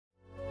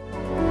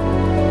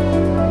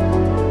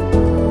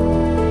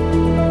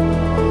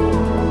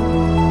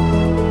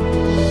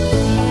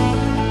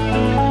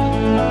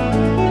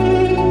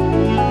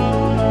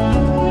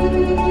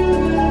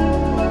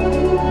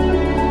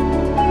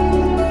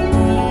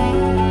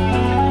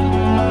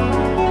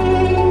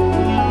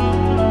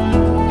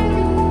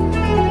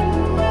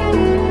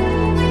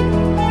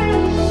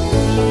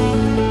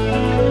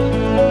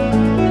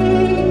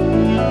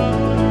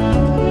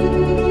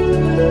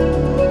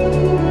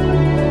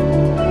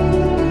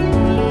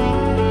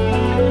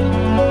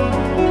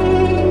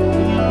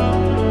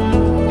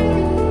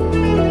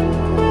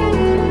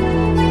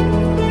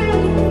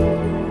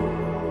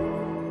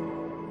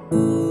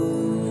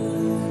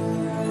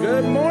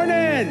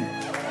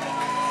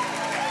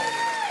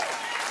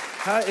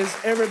How is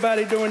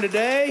everybody doing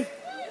today?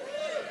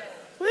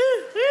 Woo,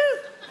 woo.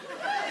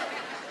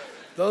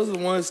 Those are the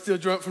ones still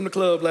drunk from the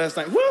club last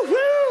night. Woo,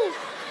 woo.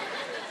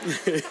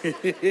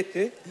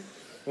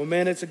 Well,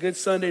 man, it's a good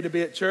Sunday to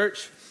be at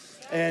church,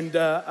 and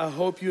I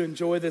hope you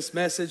enjoy this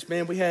message.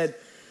 Man, we had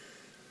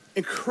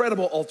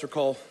incredible altar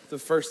call the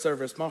first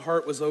service. My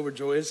heart was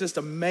overjoyed. It's just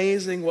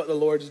amazing what the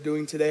Lord is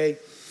doing today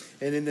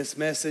and in this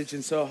message,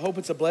 and so I hope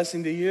it's a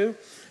blessing to you.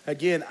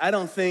 Again, I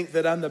don't think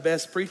that I'm the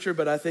best preacher,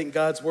 but I think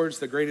God's word's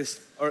the greatest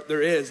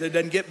there is. It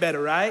doesn't get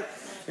better, right?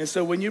 And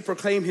so when you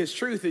proclaim his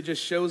truth, it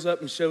just shows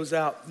up and shows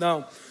out.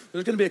 Now,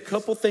 there's going to be a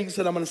couple things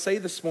that I'm going to say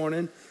this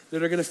morning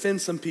that are going to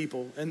offend some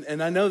people,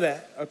 and I know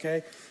that,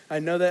 okay? I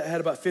know that. I had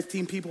about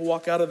 15 people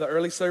walk out of the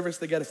early service.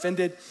 They got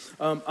offended.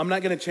 I'm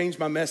not going to change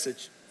my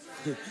message.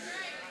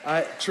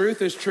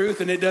 Truth is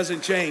truth, and it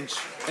doesn't change.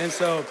 And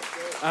so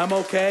I'm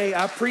okay.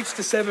 I've preached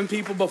to 7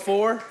 people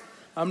before.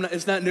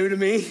 It's not new to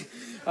me.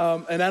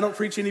 And I don't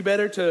preach any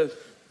better to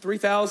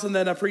 3,000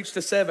 than I preach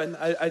to 7.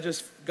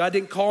 God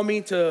didn't call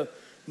me to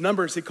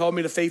numbers. He called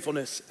me to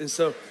faithfulness. And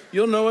so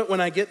you'll know it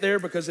when I get there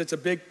because it's a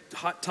big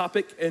hot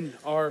topic in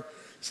our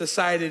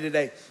society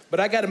today. But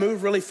I got to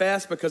move really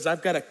fast because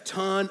I've got a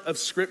ton of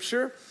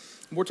scripture.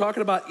 We're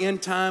talking about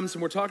end times,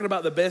 and we're talking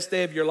about the best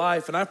day of your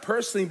life. And I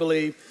personally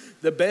believe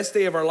the best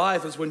day of our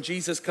life is when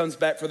Jesus comes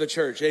back for the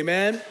church.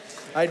 Amen?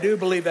 I do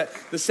believe that.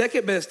 The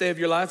second best day of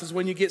your life is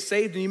when you get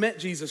saved and you met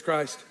Jesus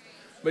Christ.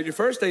 But your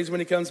first day is when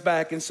he comes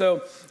back. And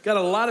so got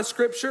a lot of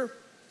scripture.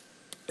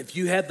 If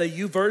you have the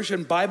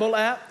YouVersion Bible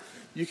app,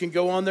 you can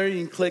go on there,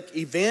 you can click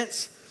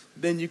events,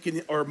 then you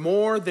can, or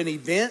more than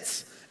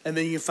events, and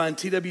then you can find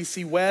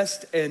TWC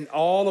West and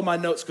all of my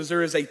notes because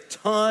there is a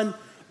ton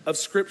of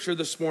scripture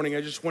this morning.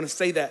 I just want to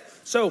say that.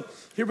 So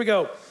here we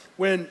go.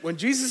 When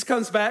Jesus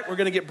comes back, we're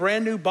going to get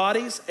brand new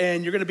bodies,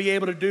 and you're going to be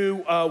able to do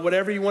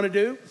whatever you want to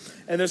do.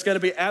 And there's going to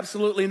be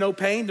absolutely no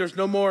pain. There's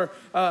no more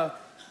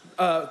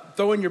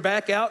throwing your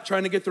back out,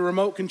 trying to get the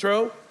remote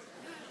control.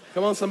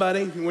 Come on,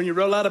 somebody. When you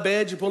roll out of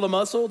bed, you pull a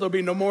muscle. There'll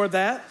be no more of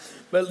that.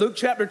 But Luke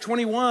chapter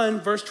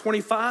 21, verse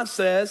 25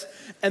 says,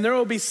 "And there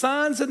will be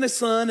signs in the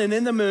sun and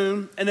in the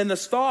moon and in the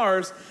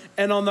stars,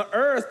 and on the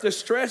earth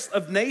distress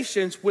of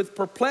nations with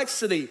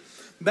perplexity."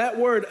 That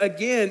word,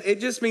 again,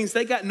 it just means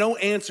they got no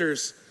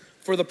answers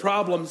for the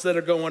problems that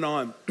are going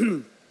on.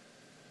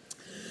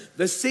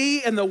 "The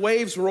sea and the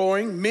waves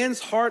roaring,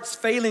 men's hearts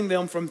failing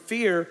them from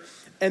fear,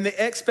 and the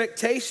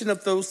expectation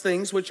of those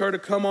things which are to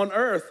come on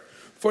earth.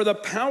 For the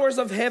powers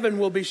of heaven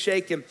will be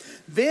shaken.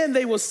 Then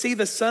they will see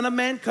the Son of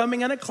Man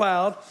coming in a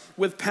cloud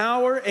with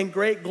power and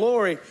great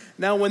glory."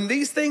 Now, when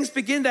these things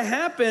begin to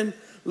happen,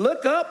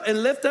 look up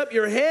and lift up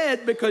your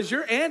head because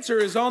your answer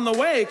is on the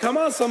way. Come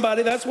on,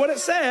 somebody. That's what it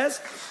says.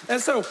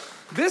 And so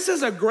this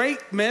is a great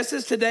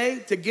message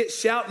today to get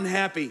shouting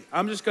happy.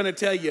 I'm just going to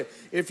tell you,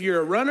 if you're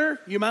a runner,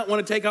 you might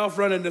want to take off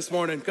running this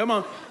morning. Come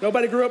on.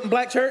 Nobody grew up in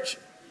black church?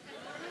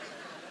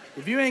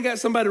 If you ain't got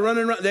somebody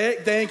running around,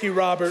 thank you,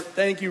 Robert.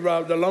 Thank you,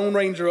 Robert. The Lone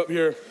Ranger up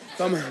here.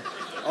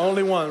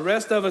 Only one.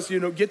 Rest of us,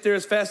 get there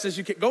as fast as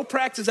you can. Go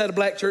practice at a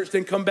black church,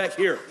 then come back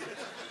here.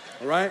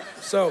 All right?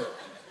 So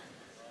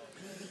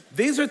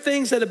these are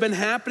things that have been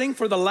happening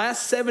for the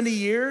last 70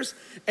 years.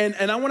 And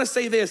I want to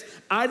say this.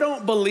 I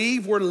don't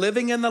believe we're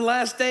living in the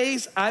last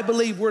days. I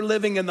believe we're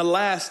living in the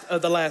last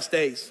of the last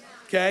days.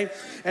 Okay?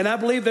 And I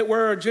believe that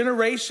we're a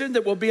generation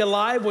that will be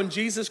alive when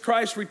Jesus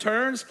Christ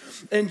returns.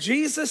 And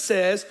Jesus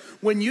says,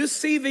 when you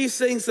see these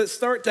things that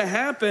start to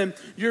happen,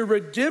 your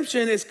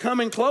redemption is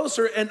coming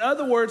closer. In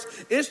other words,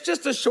 it's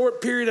just a short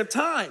period of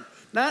time.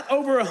 Not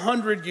over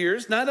 100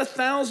 years, not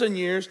 1,000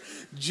 years.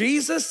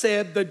 Jesus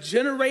said the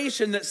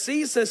generation that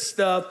sees this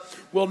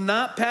stuff will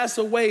not pass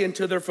away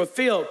until they're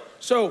fulfilled.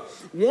 So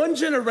one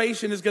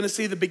generation is going to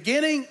see the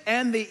beginning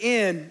and the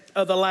end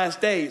of the last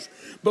days.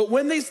 But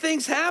when these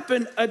things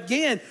happen,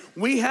 again,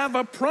 we have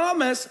a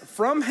promise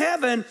from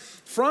heaven,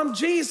 from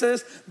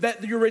Jesus,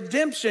 that your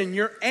redemption,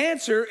 your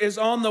answer is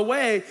on the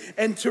way.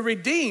 And to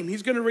redeem,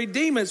 he's going to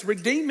redeem us.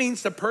 Redeem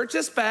means to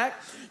purchase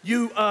back.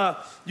 You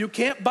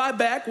can't buy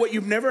back what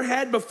you've never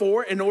had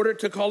before in order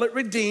to call it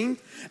redeemed.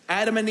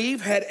 Adam and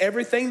Eve had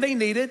everything they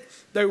needed.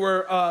 They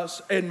were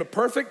in a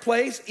perfect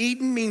place.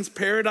 Eden means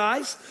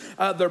paradise.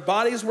 Their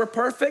bodies were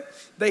perfect.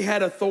 They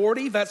had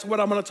authority. That's what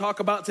I'm going to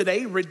talk about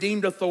today,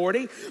 redeemed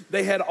authority.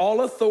 They had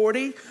all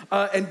authority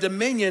and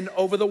dominion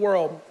over the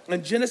world.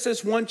 And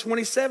Genesis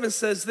 1:27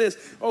 says this.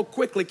 Oh,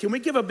 quickly, can we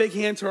give a big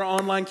hand to our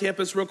online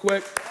campus real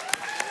quick?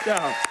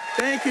 Yeah.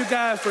 Thank you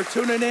guys for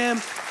tuning in.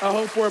 I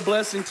hope we're a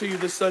blessing to you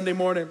this Sunday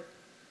morning.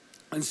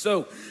 And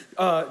so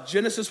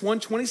Genesis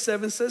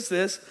 1:27 says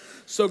this.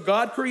 "So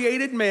God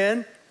created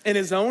man in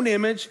his own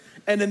image,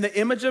 and in the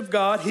image of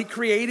God he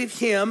created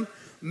him.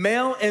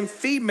 Male and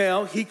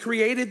female, he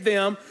created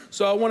them.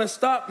 So I want to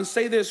stop and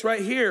say this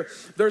right here.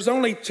 There's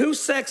only two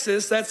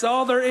sexes. That's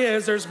all there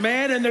is. There's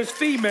man and there's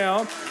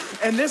female.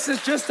 And this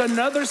is just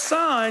another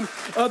sign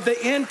of the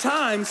end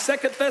times.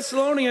 2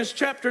 Thessalonians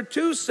chapter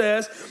 2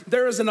 says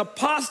there is an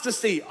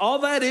apostasy. All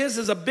that is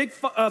a big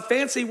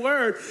fancy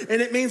word,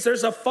 and it means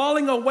there's a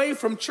falling away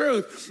from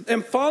truth.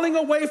 And falling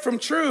away from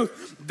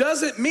truth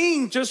doesn't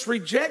mean just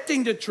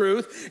rejecting the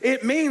truth.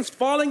 It means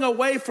falling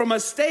away from a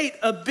state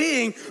of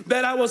being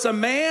that I was a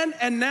man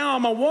and now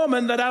I'm a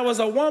woman, that I was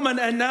a woman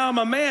and now I'm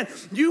a man.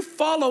 You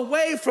fall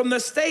away from the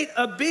state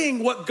of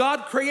being what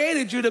God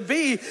created you to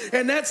be,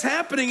 and that's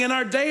happening in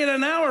our day and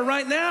an hour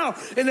right now.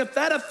 And if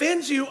that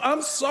offends you,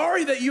 I'm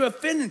sorry that you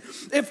offended.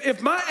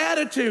 If my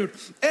attitude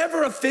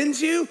ever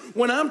offends you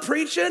when I'm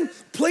preaching,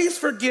 please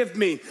forgive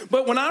me.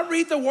 But when I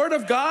read the word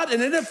of God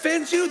and it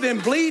offends you, then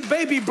bleed,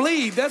 baby,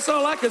 bleed. That's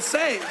all I could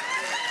say,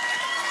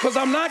 because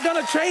I'm not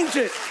going to change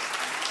it.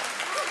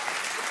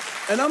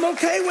 And I'm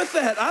okay with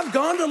that. I've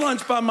gone to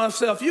lunch by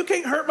myself. You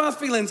can't hurt my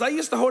feelings. I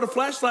used to hold a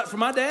flashlight for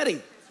my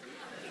daddy.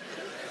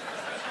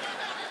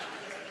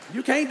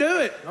 You can't do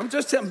it. I'm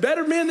just telling,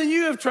 better men than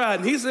you have tried,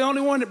 and he's the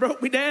only one that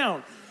broke me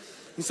down.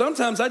 And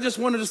sometimes I just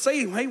wanted to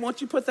say, hey, why don't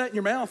you put that in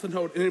your mouth and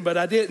hold it? But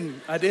I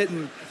didn't,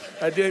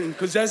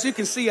 because as you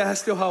can see, I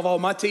still have all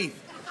my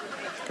teeth.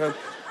 Okay.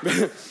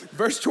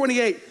 Verse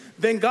 28,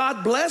 then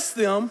God blessed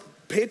them,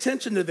 pay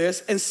attention to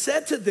this, and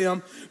said to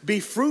them, be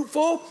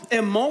fruitful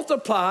and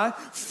multiply,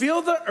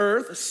 fill the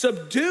earth,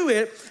 subdue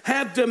it,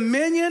 have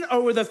dominion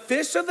over the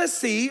fish of the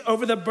sea,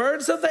 over the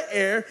birds of the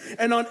air,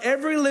 and on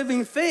every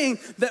living thing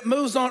that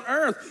moves on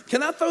earth.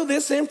 Can I throw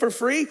this in for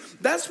free?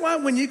 That's why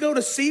when you go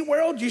to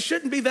SeaWorld, you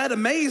shouldn't be that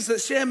amazed that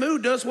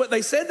Shamu does what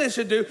they said they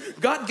should do.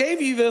 God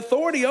gave you the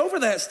authority over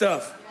that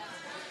stuff.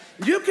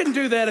 You can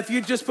do that if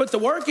you just put the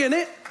work in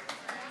it.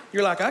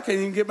 You're like, I can't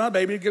even get my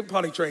baby to get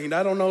potty trained.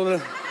 I don't know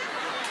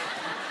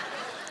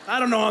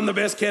I'm the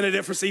best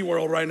candidate for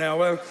SeaWorld right now.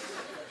 Well,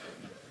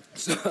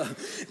 so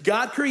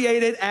God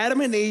created Adam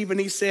and Eve, and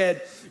he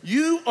said,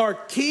 you are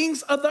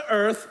kings of the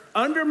earth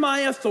under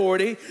my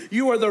authority.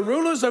 You are the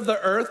rulers of the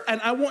earth,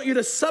 and I want you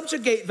to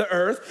subjugate the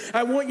earth.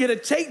 I want you to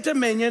take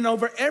dominion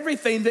over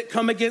everything that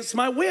come against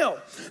my will.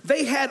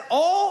 They had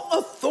all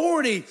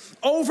authority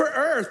over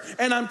earth,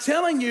 and I'm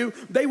telling you,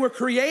 they were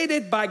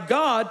created by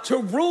God to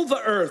rule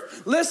the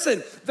earth.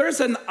 Listen,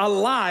 there's a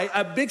lie,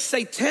 a big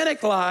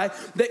satanic lie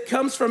that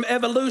comes from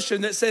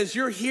evolution that says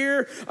you're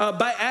here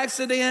by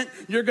accident,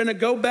 you're going to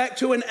go back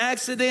to an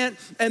accident,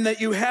 and that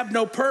you have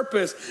no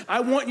purpose. I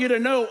want you to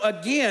know,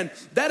 again,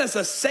 that is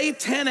a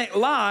satanic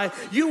lie.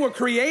 You were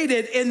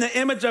created in the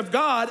image of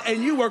God,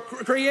 and you were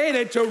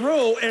created to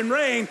rule and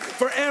reign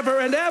forever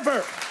and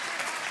ever.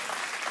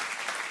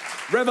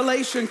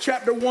 Revelation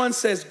chapter 1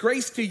 says,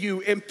 grace to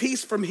you and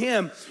peace from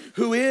him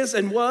who is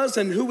and was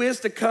and who is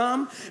to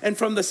come, and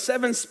from the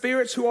seven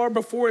spirits who are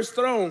before his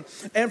throne,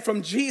 and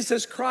from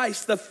Jesus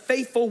Christ, the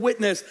faithful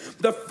witness,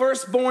 the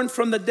firstborn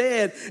from the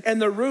dead,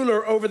 and the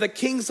ruler over the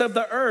kings of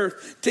the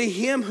earth. To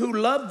him who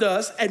loved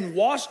us and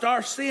washed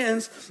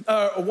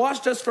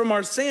us from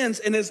our sins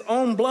in his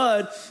own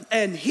blood,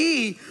 and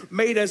he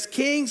made us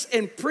kings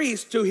and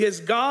priests to his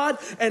God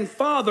and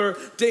Father.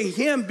 To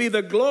him be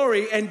the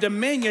glory and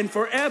dominion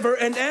forever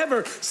and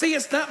ever. See,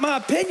 it's not my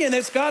opinion,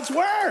 it's God's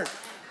word.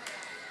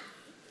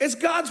 It's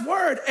God's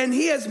word, and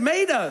he has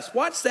made us.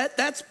 Watch that.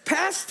 That's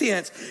past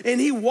tense. And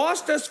he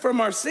washed us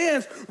from our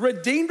sins,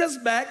 redeemed us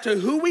back to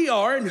who we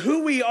are, and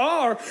who we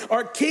are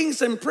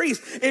kings and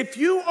priests. If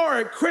you are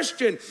a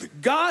Christian,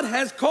 God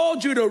has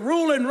called you to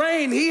rule and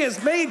reign. He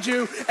has made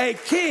you a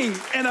king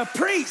and a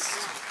priest.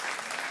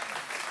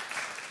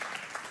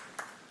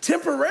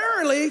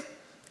 Temporarily,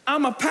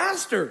 I'm a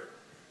pastor.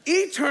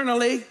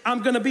 Eternally,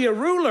 I'm going to be a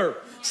ruler.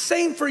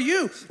 Same for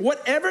you.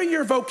 Whatever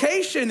your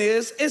vocation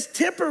is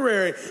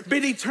temporary.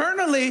 But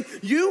eternally,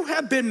 you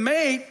have been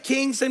made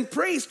kings and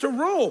priests to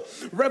rule.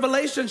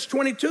 Revelations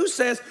 22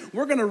 says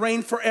we're going to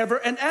reign forever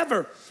and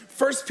ever.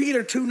 1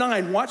 Peter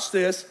 2:9, watch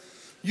this.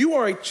 You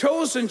are a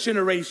chosen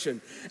generation,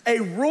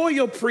 a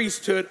royal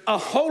priesthood, a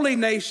holy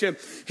nation,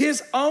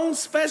 his own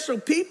special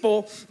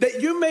people,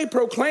 that you may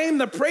proclaim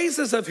the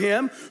praises of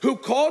him who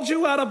called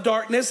you out of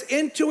darkness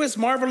into his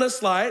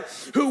marvelous light,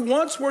 who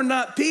once were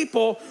not a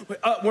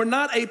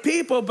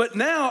people, but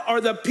now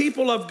are the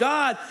people of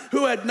God,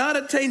 who had not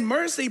attained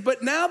mercy,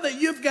 but now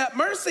that you've got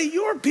mercy,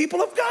 you are people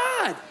of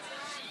God.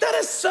 That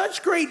is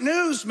such great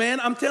news, man.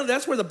 I'm telling you,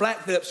 that's where the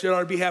black flips should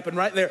ought to be happening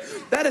right there.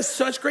 That is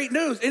such great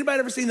news. Anybody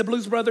ever seen the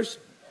Blues Brothers?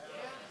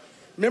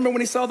 Remember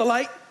when he saw the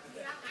light?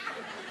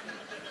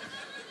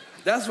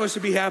 That's what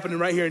should be happening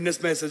right here in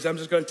this message. I'm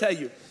just going to tell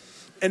you.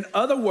 In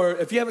other words,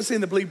 if you haven't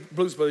seen the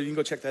Blues Brothers, you can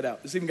go check that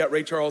out. It's even got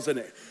Ray Charles in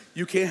it.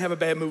 You can't have a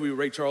bad movie with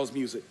Ray Charles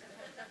music.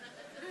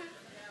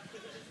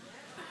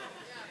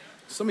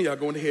 Some of y'all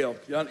going to hell.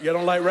 Y'all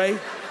don't like Ray?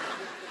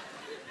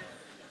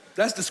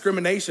 That's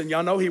discrimination.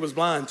 Y'all know he was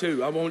blind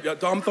too. I'm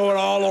throwing it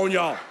all on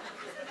y'all.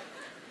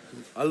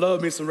 I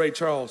love me some Ray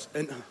Charles.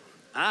 And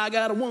I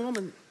got a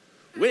woman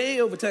way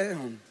over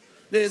town.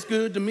 that's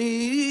good to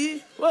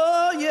me.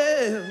 Oh,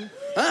 yeah.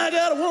 I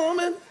got a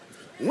woman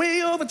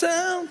way over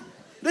town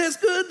that's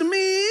good to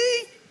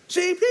me.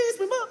 She pleased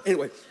me more.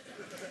 Anyway,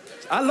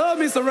 I love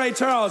me some Ray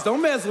Charles.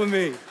 Don't mess with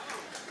me.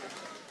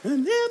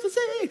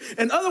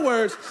 In other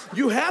words,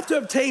 you have to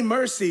obtain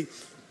mercy.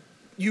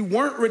 You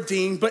weren't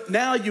redeemed, but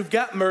now you've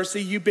got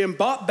mercy. You've been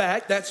bought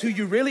back. That's who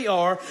you really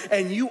are,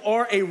 and you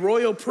are a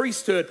royal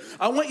priesthood.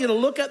 I want you to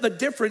look at the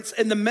difference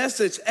in the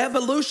message.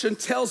 Evolution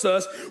tells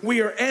us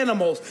we are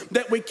animals,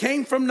 that we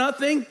came from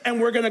nothing and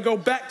we're going to go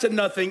back to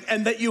nothing,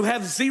 and that you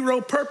have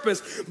zero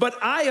purpose.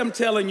 But I am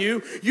telling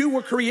you, you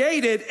were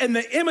created in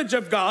the image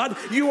of God.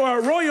 You are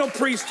a royal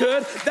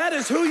priesthood. That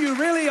is who you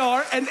really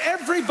are, and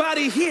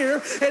everybody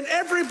here and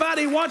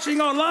everybody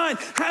watching online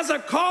has a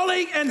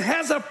calling and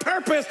has a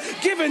purpose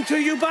given to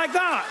you by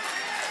God.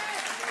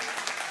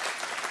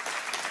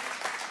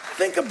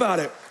 Think about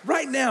it.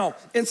 Right now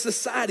in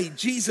society,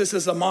 Jesus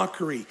is a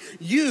mockery.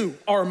 You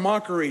are a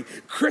mockery.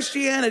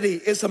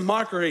 Christianity is a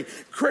mockery.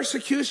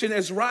 Persecution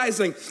is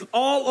rising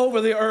all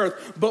over the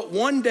earth. But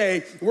one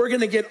day we're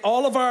going to get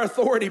all of our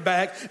authority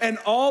back and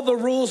all the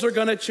rules are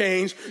going to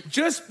change.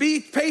 Just be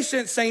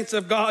patient, saints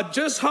of God.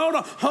 Just hold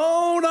on.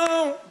 Hold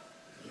on.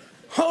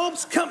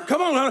 Hope's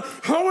come on,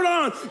 hold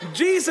on.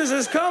 Jesus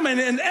is coming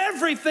and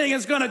everything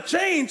is going to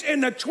change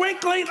in the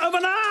twinkling of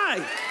an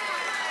eye.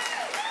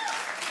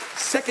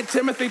 2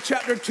 Timothy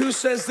chapter 2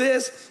 says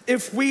this,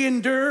 if we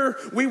endure,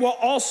 we will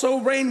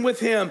also reign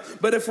with him.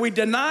 But if we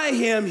deny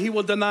him, he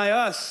will deny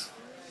us.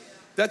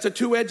 That's a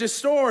two-edged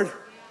sword.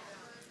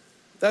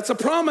 That's a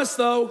promise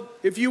though.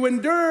 If you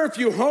endure, if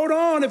you hold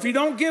on, if you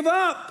don't give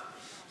up,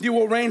 you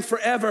will reign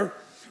forever.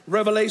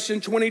 Revelation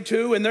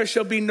 22, and there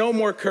shall be no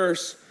more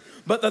curse.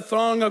 But the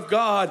throne of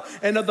God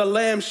and of the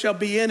Lamb shall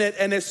be in it,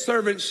 and his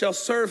servants shall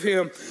serve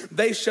him.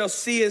 They shall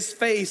see his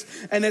face,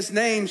 and his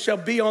name shall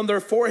be on their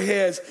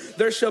foreheads.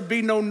 There shall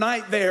be no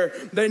night there.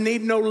 They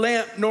need no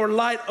lamp nor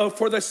light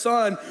for the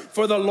sun,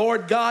 for the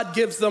Lord God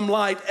gives them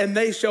light, and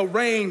they shall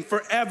reign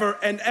forever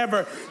and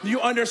ever.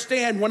 You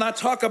understand when I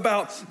talk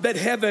about that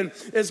heaven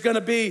is going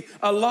to be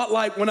a lot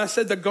like when I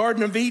said the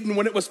Garden of Eden,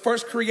 when it was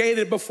first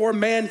created before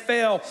man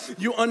fell.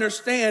 You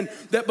understand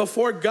that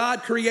before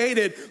God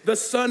created the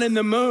sun and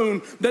the moon,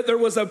 that there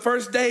was a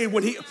first day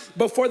when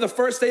before the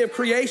first day of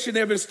creation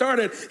ever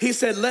started, he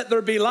said, let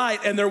there be light,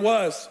 and there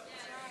was.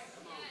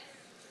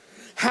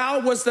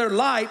 How was there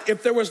light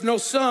if there was no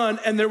sun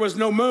and there was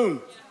no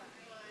moon?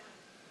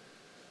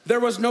 There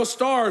was no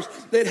stars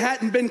that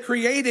hadn't been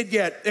created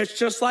yet. It's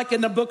just like in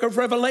the book of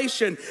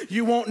Revelation.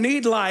 You won't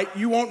need light.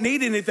 You won't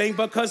need anything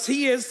because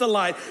he is the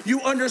light.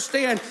 You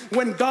understand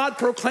when God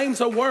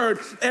proclaims a word,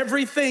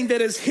 everything that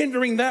is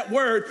hindering that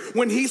word,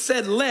 when he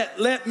said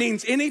let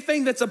means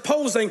anything that's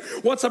opposing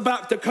what's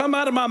about to come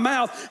out of my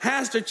mouth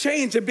has to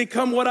change and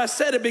become what I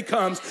said it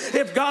becomes.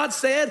 If God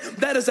said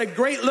that is a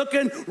great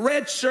looking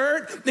red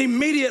shirt,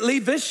 immediately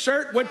this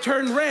shirt would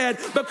turn red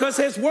because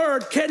his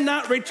word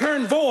cannot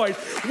return void.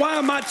 Why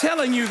am I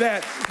telling you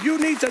that? You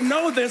need to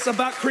know this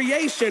about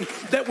creation,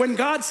 that when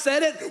God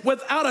said it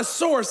without a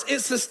source,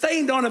 it's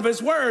sustained on of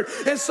his word.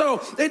 And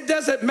so it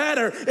doesn't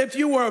matter if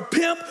you were a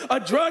pimp, a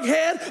drug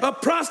head, a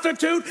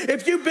prostitute,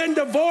 if you've been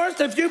divorced,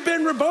 if you've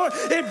been reborn,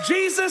 if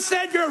Jesus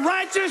said you're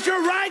righteous,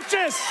 you're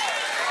righteous.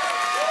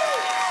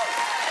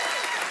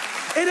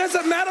 It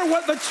doesn't matter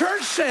what the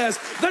church says.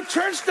 The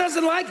church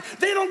doesn't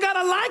they don't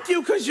gotta like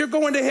you because you're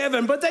going to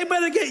heaven, but they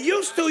better get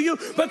used to you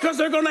because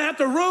they're gonna have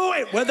to rule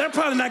it. Well, they're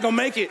probably not gonna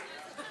make it.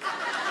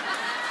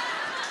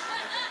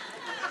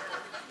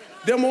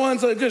 Them ones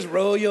that just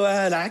roll your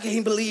eyes. I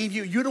can't believe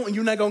you.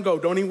 You're not gonna go.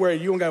 Don't even worry.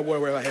 You don't gotta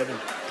worry about heaven.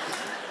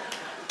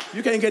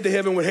 You can't get to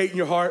heaven with hate in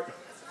your heart.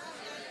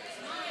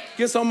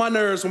 Gets on my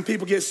nerves when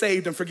people get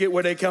saved and forget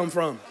where they come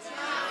from.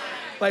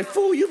 Like,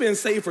 fool, you've been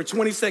saved for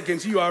 20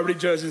 seconds. You already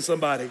judging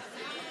somebody.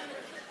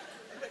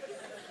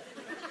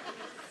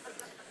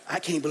 I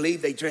can't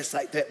believe they dress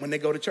like that when they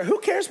go to church. Who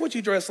cares what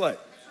you dress like?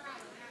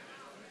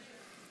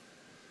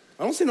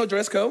 I don't see no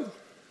dress code.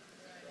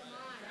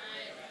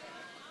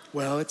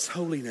 Well, it's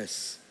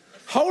holiness.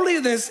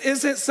 Holiness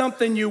isn't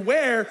something you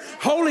wear.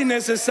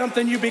 Holiness is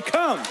something you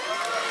become.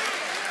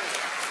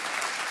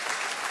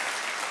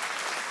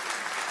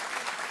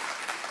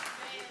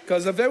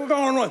 Because if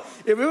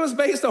it was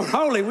based on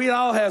holy, we'd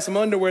all have some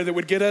underwear that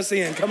would get us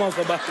in. Come on,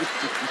 somebody.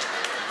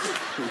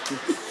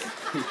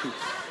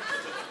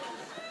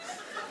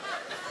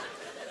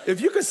 If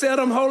you could sell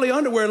them holy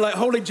underwear like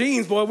holy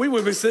jeans, boy, we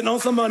would be sitting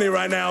on some money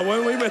right now.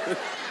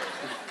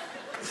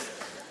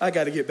 I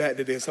got to get back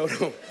to this. Hold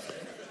on.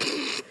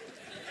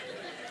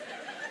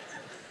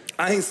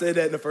 I ain't said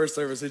that in the first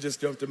service. It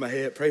just jumped in my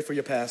head. Pray for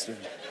your pastor.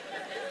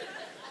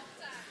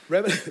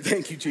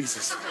 Thank you,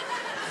 Jesus.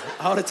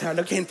 All the time.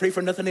 I can't pray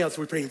for nothing else.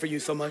 We're praying for you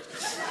so much.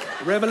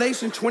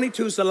 Revelation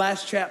 22 is the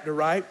last chapter,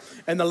 right?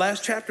 And the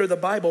last chapter of the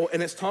Bible,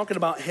 and it's talking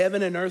about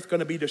heaven and earth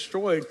going to be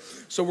destroyed.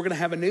 So we're going to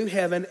have a new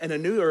heaven and a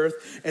new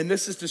earth. And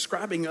this is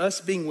describing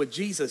us being with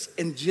Jesus.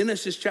 In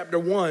Genesis chapter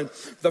 1,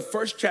 the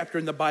first chapter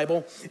in the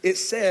Bible, it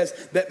says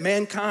that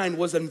mankind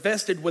was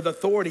invested with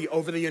authority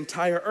over the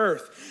entire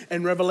earth.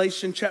 In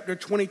Revelation chapter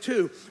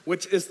 22,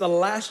 which is the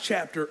last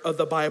chapter of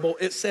the Bible,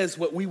 it says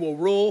what we will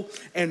rule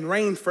and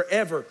reign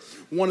forever.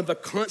 One of the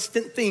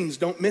constant themes,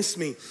 don't miss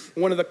me,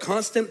 one of the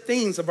constant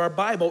themes of our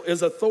Bible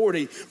is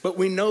authority, but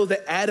we know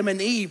that Adam and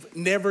Eve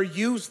never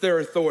used their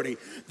authority.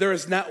 There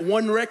is not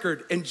one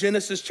record in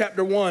Genesis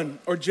chapter 1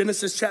 or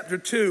Genesis chapter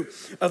 2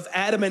 of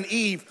Adam and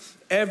Eve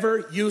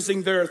ever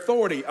using their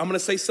authority. I'm going to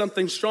say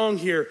something strong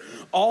here.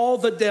 All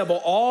the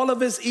devil, all of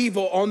his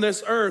evil on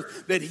this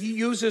earth that he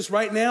uses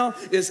right now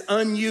is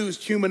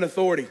unused human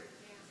authority.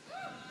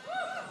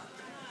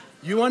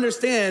 You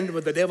understand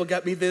what the devil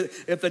got me?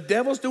 If the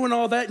devil's doing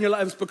all that in your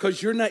life, it's because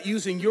you're not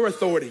using your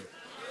authority.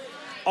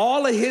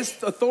 All of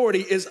his authority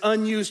is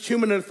unused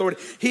human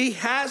authority. He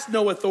has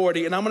no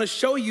authority, and I'm going to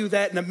show you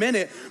that in a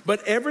minute.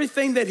 But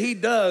everything that he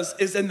does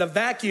is in the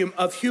vacuum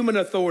of human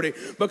authority.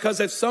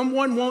 Because if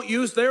someone won't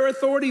use their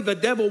authority, the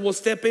devil will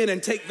step in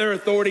and take their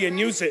authority and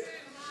use it.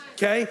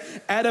 Okay?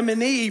 Adam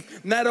and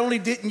Eve not only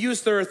didn't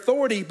use their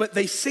authority, but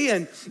they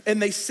sinned. And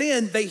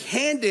they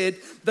handed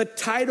the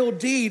title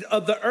deed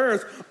of the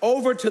earth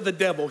over to the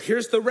devil.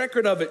 Here's the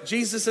record of it.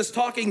 Jesus is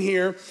talking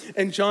here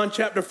in John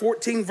chapter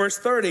 14, verse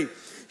 30.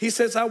 He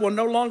says, I will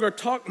no longer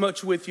talk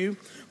much with you,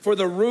 for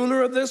the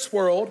ruler of this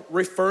world,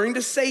 referring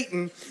to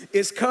Satan,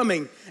 is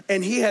coming,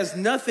 and he has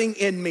nothing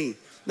in me.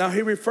 Now,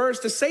 he refers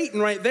to Satan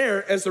right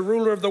there as the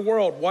ruler of the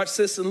world. Watch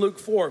this in Luke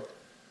 4.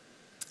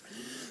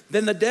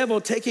 Then the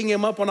devil, taking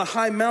him up on a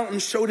high mountain,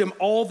 showed him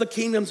all the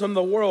kingdoms of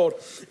the world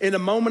in a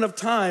moment of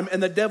time.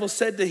 And the devil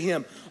said to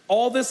him,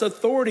 all this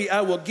authority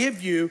I will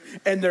give you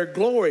and their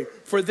glory,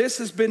 for this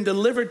has been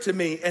delivered to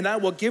me, and I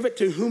will give it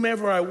to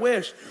whomever I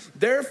wish.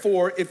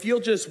 Therefore, if you'll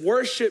just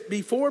worship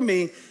before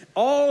me,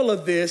 all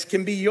of this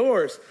can be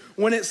yours.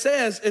 When it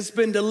says it's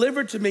been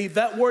delivered to me,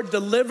 that word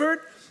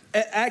delivered,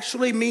 it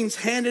actually means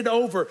handed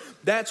over.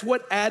 That's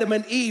what Adam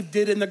and Eve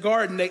did in the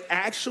garden. They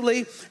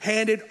actually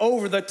handed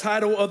over the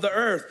title of the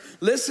earth.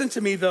 Listen to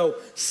me though.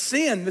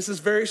 Sin, this is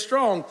very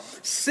strong.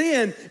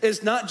 Sin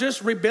is not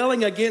just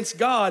rebelling against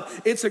God.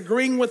 It's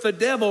agreeing with the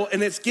devil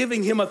and it's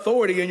giving him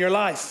authority in your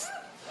life.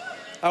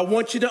 I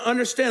want you to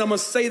understand, I'm going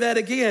to say that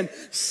again.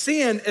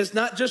 Sin is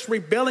not just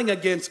rebelling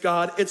against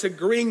God, it's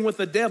agreeing with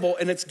the devil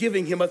and it's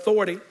giving him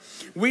authority.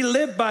 We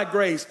live by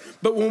grace,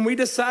 but when we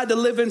decide to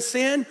live in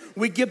sin,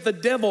 we give the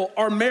devil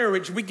our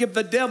marriage, we give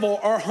the devil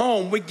our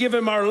home, we give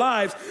him our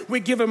lives, we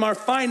give him our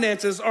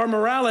finances, our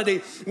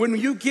morality. When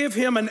you give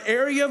him an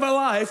area of a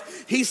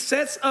life, he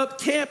sets up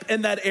camp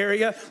in that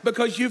area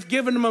because you've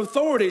given him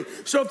authority.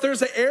 So if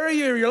there's an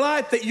area of your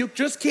life that you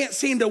just can't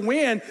seem to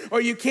win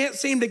or you can't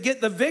seem to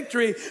get the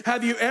victory,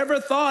 have you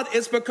ever thought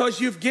it's because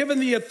you've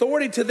given the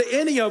authority to the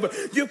enemy over?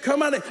 You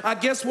come out, I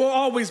guess we'll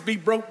always be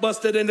broke,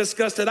 busted, and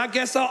disgusted. I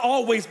guess I'll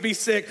always be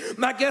sick.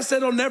 I guess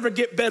it'll never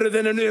get better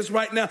than it is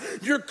right now.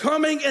 You're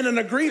coming in an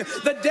agreement.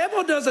 The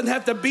devil doesn't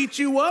have to beat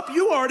you up.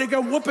 You already go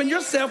whooping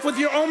yourself with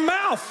your own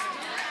mouth.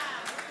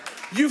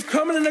 You've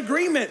come in an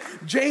agreement.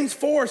 James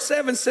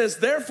 4:7 says,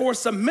 therefore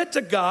submit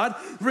to God,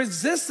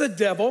 resist the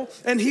devil,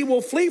 and he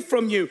will flee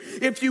from you.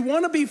 If you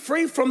want to be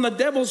free from the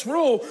devil's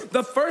rule,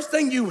 the first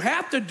thing you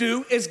have to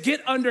do is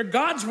get under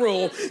God's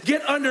rule,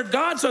 get under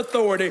God's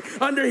authority.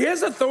 Under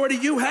his authority,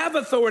 you have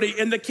authority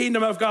in the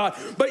kingdom of God.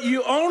 But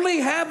you only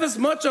have as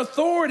much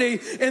authority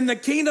in the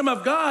kingdom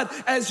of God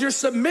as you're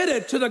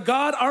submitted to the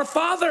God our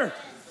Father.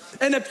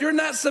 And if you're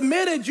not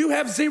submitted, you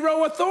have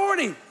zero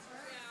authority.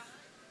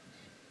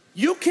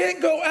 You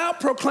can't go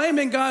out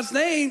proclaiming God's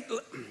name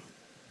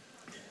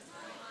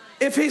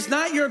if he's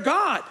not your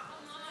God.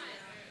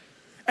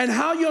 And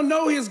how you'll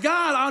know he's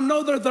God, I'll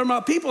know that they're my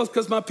people, is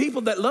because my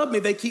people that love me,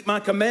 they keep my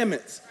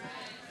commandments.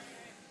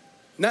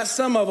 Not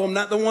some of them,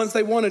 not the ones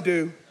they want to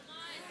do,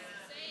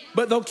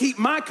 but they'll keep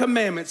my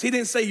commandments. He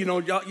didn't say,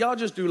 y'all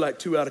just do like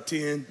 2 out of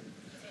 10.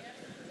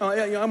 Oh,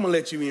 yeah, I'm going to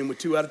let you in with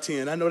 2 out of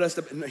 10. I know that's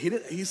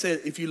he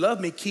said, if you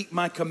love me, keep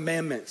my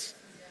commandments,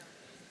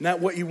 not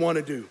what you want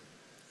to do.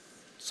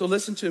 So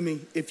listen to me.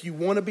 If you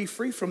want to be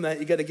free from that,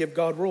 you got to give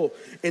God rule.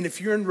 And if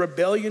you're in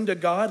rebellion to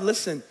God,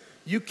 listen,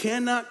 you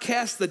cannot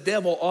cast the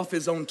devil off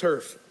his own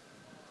turf.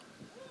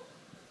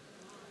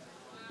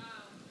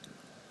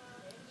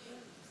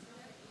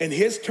 And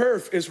his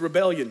turf is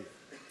rebellion,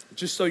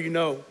 just so you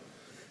know.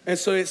 And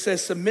so it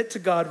says, submit to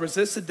God,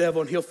 resist the devil,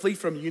 and he'll flee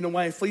from you. You know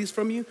why he flees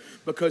from you?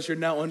 Because you're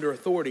now under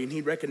authority, and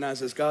he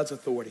recognizes God's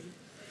authority.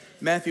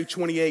 Matthew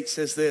 28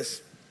 says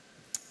this.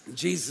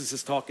 Jesus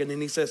is talking,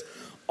 and he says,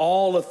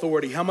 all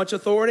authority. How much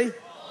authority?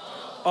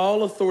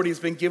 All authority has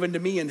been given to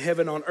me in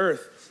heaven on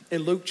earth.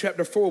 In Luke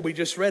chapter 4, we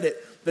just read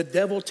it. The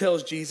devil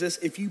tells Jesus,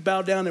 if you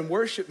bow down and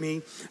worship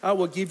me, I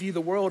will give you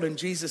the world. And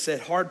Jesus said,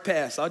 hard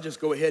pass. I'll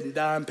just go ahead and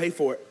die and pay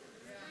for it.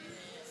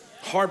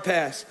 Hard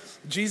pass.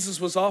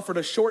 Jesus was offered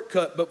a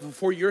shortcut, but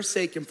for your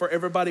sake and for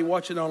everybody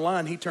watching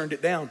online, he turned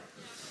it down.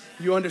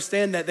 You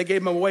understand that? They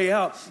gave him a way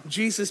out.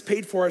 Jesus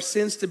paid for our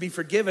sins to be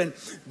forgiven.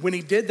 When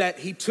he did that,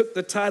 he took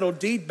the title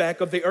deed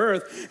back of the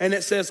earth, and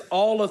it says,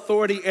 all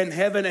authority in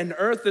heaven and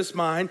earth is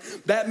mine.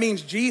 That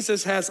means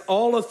Jesus has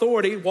all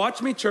authority.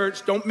 Watch me,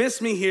 church. Don't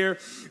miss me here.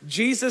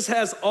 Jesus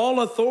has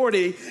all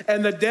authority,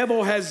 and the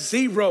devil has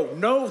zero,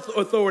 no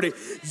authority.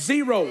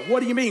 Zero. What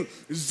do you mean?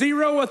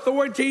 Zero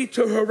authority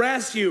to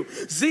harass you.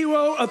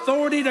 Zero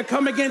authority to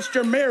come against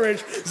your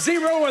marriage.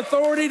 Zero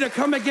authority to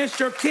come against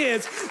your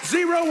kids.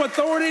 Zero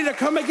authority to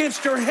come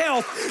against your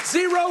health.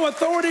 Zero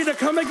authority to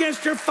come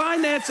against your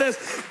finances.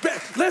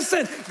 But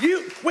listen,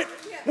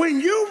 when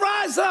you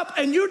rise up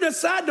and you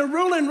decide to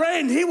rule and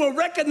reign, he will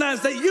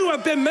recognize that you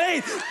have been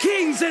made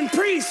kings and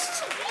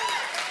priests.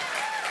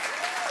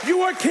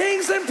 You are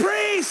kings and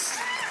priests.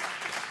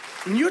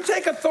 And you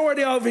take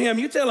authority over him.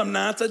 You tell him,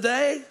 not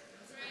today.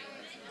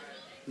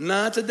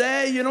 Not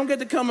today. You don't get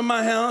to come in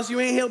my house. You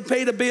ain't helped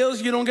pay the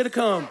bills. You don't get to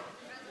come.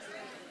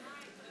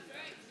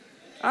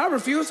 I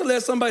refuse to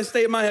let somebody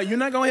stay at my house. You're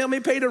not going to help me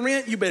pay the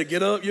rent? You better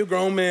get up. You're a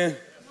grown man.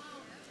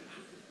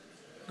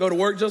 Go to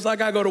work just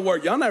like I go to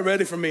work. Y'all not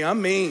ready for me.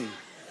 I'm mean.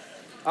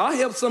 I'll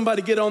help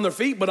somebody get on their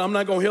feet, but I'm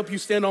not going to help you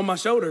stand on my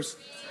shoulders.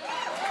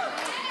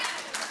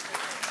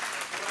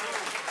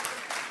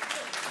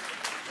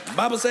 The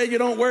Bible says you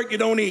don't work, you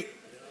don't eat.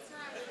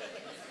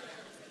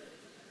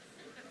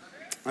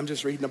 I'm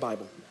just reading the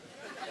Bible.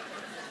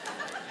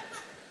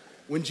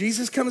 When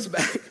Jesus comes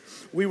back,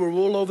 we will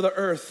rule over the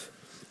earth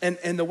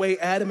and the way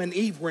Adam and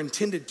Eve were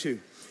intended to.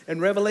 In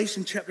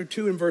Revelation chapter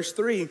 2 and verse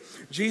 3,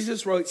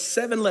 Jesus wrote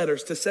 7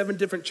 letters to 7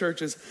 different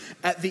churches.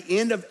 At the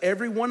end of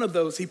every one of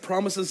those, he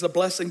promises a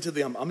blessing to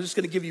them. I'm just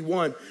going to give you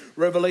one,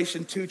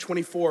 Revelation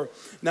 2:24.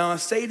 Now I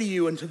say to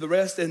you and to the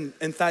rest in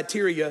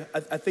Thyatira,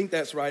 I think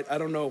that's right, I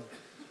don't know.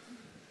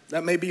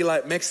 That may be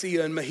like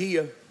Mexia and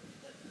Mejia.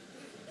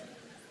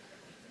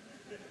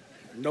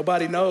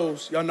 Nobody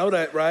knows. Y'all know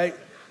that, right?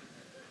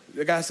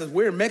 The guy says,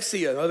 we're in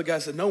Mexia. The other guy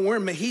says, no, we're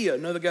in Mejia.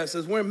 Another guy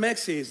says, we're in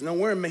Mexia. No,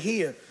 we're in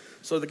Mejia.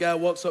 So the guy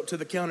walks up to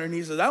the counter and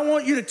he says, I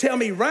want you to tell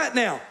me right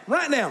now,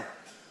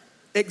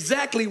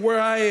 exactly where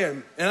I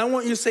am. And I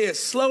want you to say it as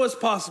slow as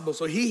possible.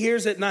 So he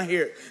hears it and I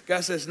hear it. Guy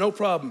says, no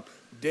problem.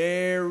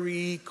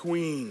 Dairy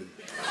Queen.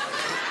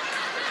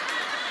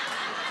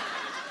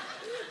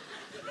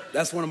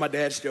 That's one of my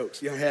dad's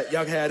jokes. Y'all had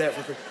that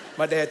for free.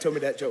 My dad told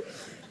me that joke.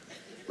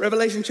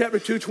 Revelation chapter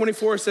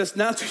 2:24 says,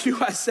 now to you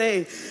I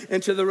say,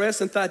 and to the rest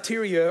in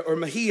Thyatira or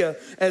Mejia,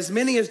 as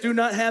many as do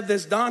not have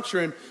this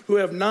doctrine, who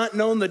have not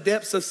known the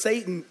depths of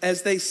Satan,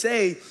 as they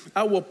say,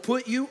 I will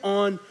put you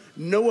on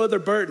no other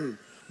burden,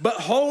 but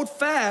hold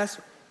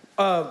fast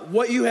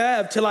what you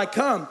have till I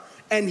come.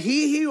 And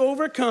he who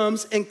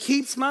overcomes and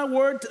keeps my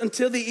word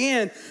until the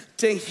end,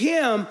 to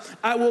him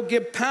I will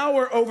give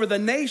power over the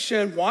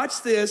nation.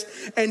 Watch this.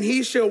 And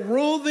he shall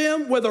rule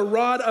them with a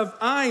rod of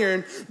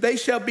iron. They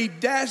shall be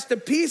dashed to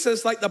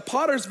pieces like the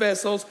potter's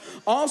vessels.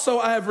 Also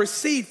I have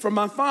received from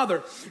my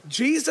Father.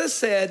 Jesus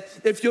said,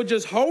 if you'll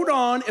just hold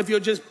on, if you'll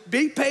just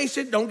be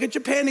patient, don't get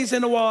your panties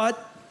in a wad.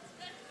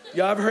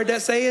 Y'all ever heard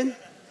that saying?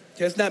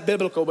 It's not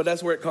biblical, but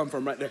that's where it comes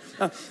from right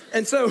there.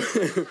 And so...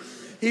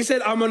 He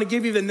said, I'm going to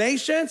give you the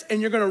nations, and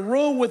you're going to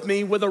rule with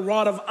me with a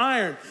rod of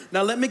iron.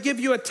 Now, let me give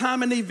you a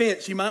time and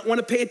events. You might want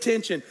to pay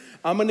attention.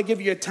 I'm going to give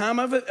you a time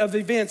of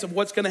events of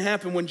what's going to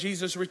happen when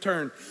Jesus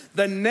returns.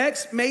 The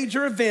next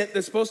major event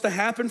that's supposed to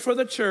happen for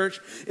the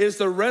church is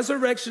the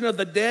resurrection of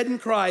the dead in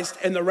Christ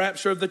and the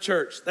rapture of the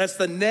church. That's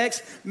the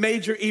next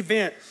major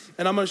event.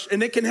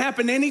 And it can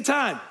happen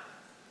anytime.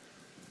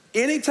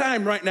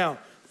 Anytime right now.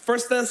 1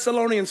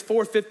 Thessalonians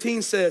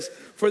 4:15 says,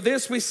 for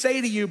this we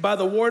say to you by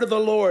the word of the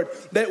Lord,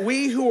 that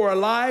we who are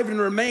alive and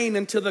remain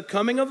until the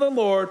coming of the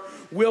Lord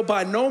will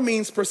by no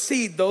means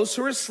precede those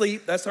who are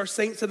asleep. That's our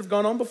saints that have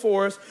gone on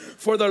before us.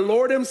 For the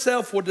Lord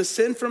himself will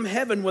descend from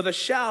heaven with a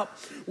shout,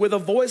 with a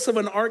voice of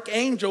an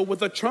archangel,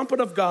 with a trumpet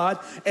of God,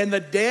 and the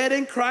dead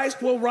in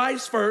Christ will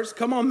rise first.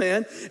 Come on,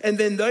 man. And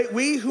then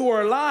we who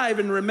are alive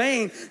and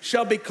remain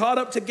shall be caught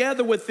up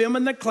together with them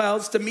in the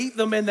clouds to meet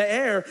them in the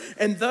air.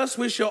 And thus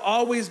we shall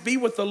always be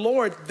with the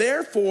Lord.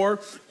 Therefore,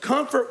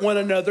 comfort one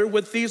another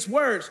with these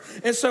words.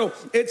 And so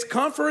it's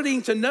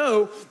comforting to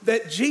know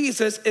that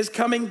Jesus is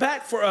coming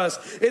back for us.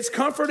 It's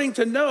comforting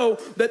to know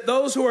that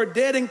those who are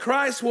dead in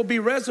Christ will be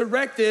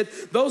resurrected.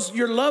 Those,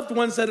 your loved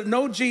ones that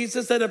know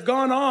Jesus, that have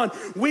gone on,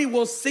 we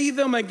will see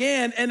them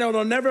again, and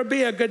it'll never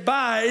be a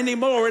goodbye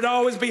anymore. It'll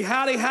always be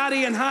howdy,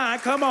 howdy, and hi.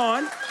 Come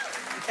on.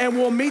 And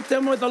we'll meet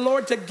them with the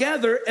Lord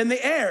together in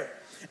the air.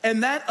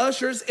 And that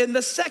ushers in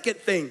the second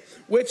thing,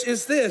 which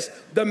is this: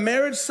 the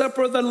marriage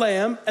supper of the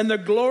Lamb and the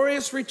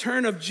glorious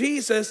return of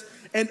Jesus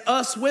and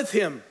us with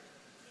him.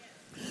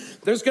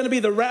 There's going to be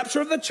the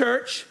rapture of the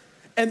church,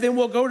 and then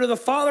we'll go to the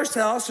Father's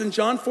house. In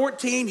John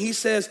 14, he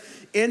says,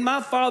 in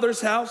my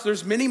Father's house,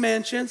 there's many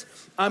mansions.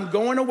 I'm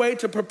going away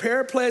to prepare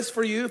a place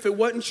for you. If it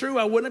wasn't true,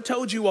 I wouldn't have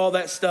told you all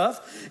that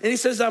stuff. And he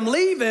says, I'm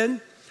leaving,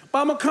 but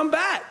I'm going to come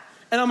back.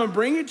 And I'm going to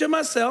bring you to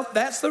myself.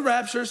 That's the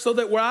rapture, so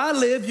that where I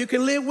live, you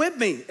can live with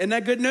me. Isn't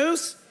that good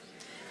news?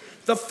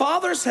 The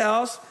Father's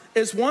house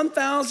is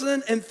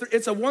 1,000 and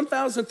it's a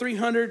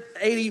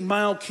 1,380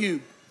 mile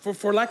cube.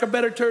 For lack of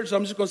better terms,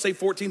 I'm just going to say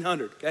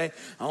 1,400, okay?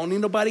 I don't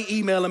need nobody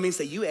emailing me and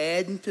say, you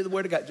adding to the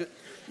word of God.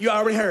 You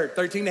already heard,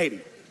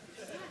 1,380.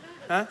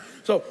 Huh?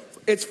 So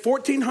it's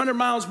 1,400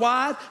 miles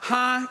wide,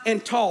 high,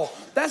 and tall.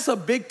 That's a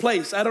big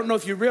place. I don't know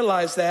if you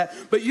realize that,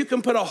 but you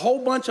can put a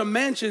whole bunch of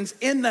mansions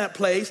in that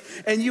place,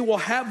 and you will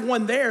have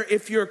one there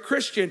if you're a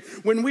Christian.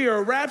 When we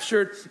are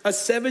raptured, a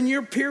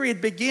 7-year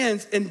period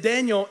begins in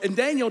Daniel. In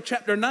Daniel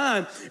chapter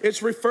 9,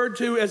 it's referred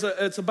to as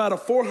it's about a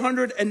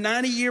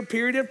 490-year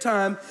period of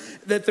time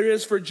that there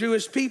is for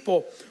Jewish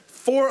people.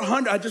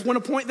 400, I just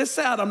want to point this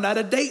out. I'm not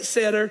a date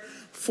setter.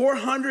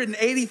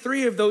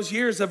 483 of those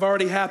years have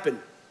already happened.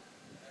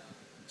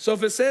 So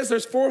if it says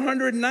there's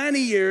 490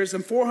 years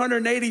and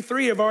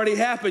 483 have already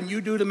happened, you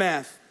do the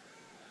math.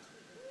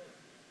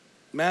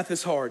 Math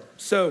is hard.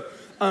 So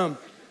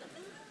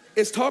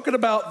it's talking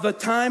about the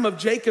time of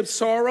Jacob's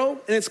sorrow,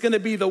 and it's going to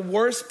be the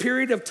worst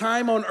period of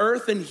time on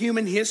earth in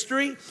human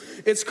history.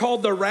 It's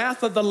called the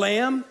wrath of the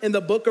Lamb in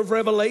the book of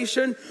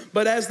Revelation.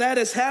 But as that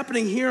is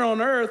happening here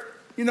on earth,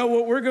 you know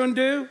what we're going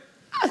to do?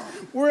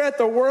 We're at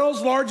the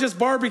world's largest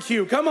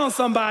barbecue. Come on,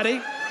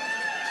 somebody.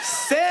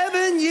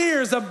 7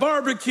 years of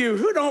barbecue.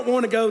 Who don't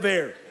want to go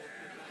there?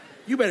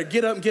 You better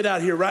get up and get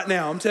out here right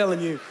now. I'm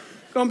telling you.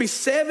 It's going to be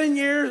 7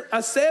 years, a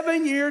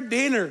 7-year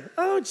dinner.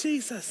 Oh,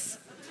 Jesus.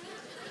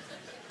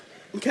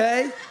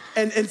 Okay?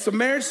 And it's a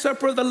marriage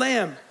supper of the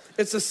Lamb.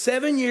 It's a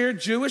 7-year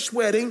Jewish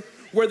wedding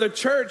where the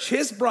church,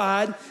 his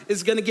bride,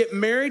 is going to get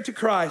married to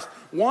Christ.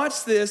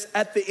 Watch this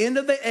at the end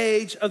of the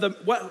age of the,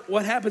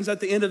 what happens at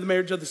the end of the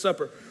marriage of the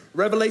supper?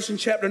 Revelation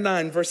chapter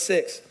 9, verse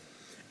 6.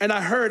 And I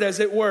heard,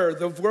 as it were,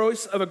 the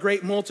voice of a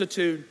great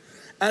multitude,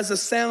 as the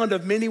sound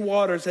of many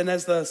waters, and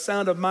as the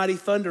sound of mighty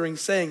thundering,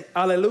 saying,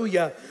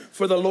 Alleluia,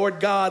 for the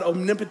Lord God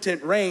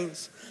omnipotent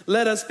reigns.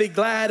 Let us be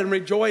glad and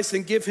rejoice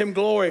and give him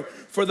glory,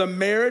 for the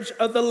marriage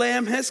of the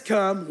Lamb has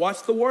come.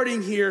 Watch the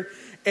wording here.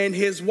 And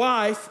his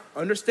wife,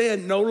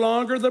 understand, no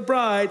longer the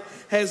bride,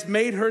 has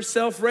made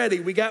herself ready.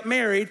 We got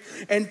married,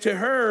 and to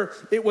her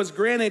it was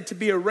granted to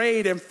be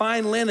arrayed in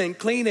fine linen,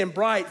 clean and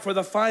bright, for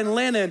the fine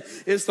linen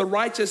is the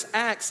righteous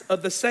acts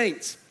of the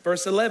saints.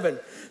 Verse 11,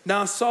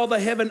 now I saw the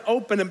heaven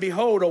open, and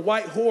behold, a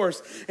white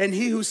horse, and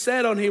he who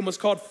sat on him was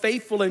called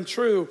Faithful and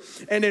True,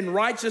 and in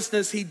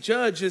righteousness he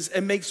judges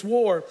and makes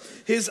war.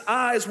 His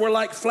eyes were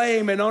like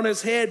flame, and on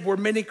his head were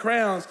many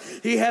crowns.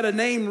 He had a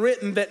name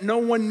written that no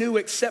one knew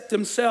except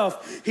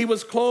himself. He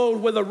was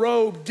clothed with a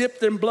robe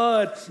dipped in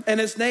blood, and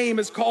his name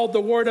is called the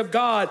Word of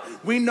God.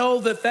 We know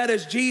that that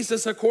is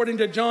Jesus according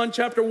to John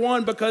chapter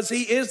 1, because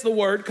he is the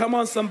Word. Come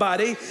on,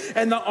 somebody.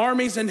 And the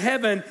armies in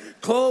heaven,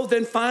 clothed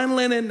in fine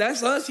linen,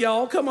 that's us,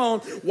 y'all, come on,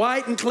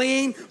 white and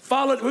clean,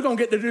 followed, we're going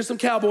to get to do some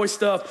cowboy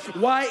stuff,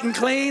 white and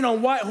clean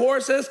on white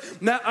horses.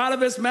 Now out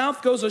of his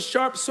mouth goes a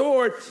sharp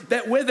sword,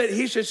 that with it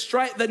he should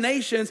strike the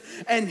nations,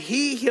 and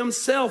he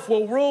himself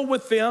will rule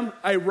with them,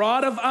 a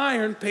rod of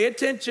iron. Pay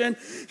attention.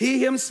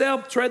 He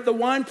himself tread the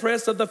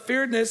winepress of the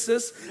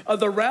fierceness of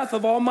the wrath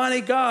of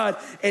Almighty God,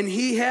 and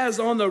he has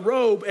on the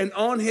robe and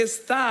on his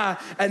thigh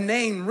a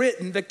name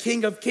written, the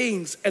King of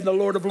Kings and the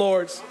Lord of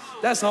Lords.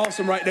 That's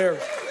awesome right there.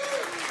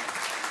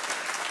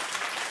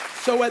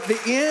 So at the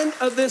end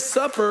of this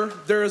supper,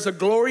 there is a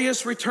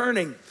glorious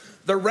returning.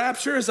 The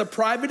rapture is a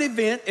private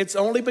event. It's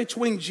only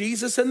between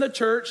Jesus and the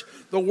church.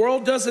 The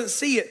world doesn't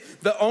see it.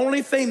 The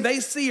only thing they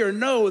see or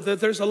know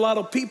that there's a lot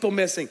of people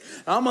missing.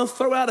 I'm going to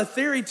throw out a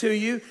theory to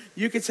you.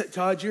 You could say,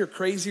 Todd, you're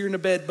crazier than a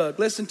bed bug.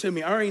 Listen to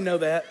me. I already know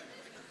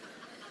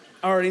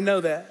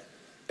that.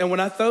 And when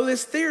I throw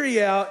this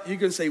theory out, you're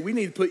going to say, we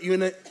need to put you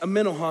in a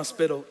mental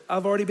hospital.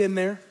 I've already been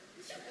there.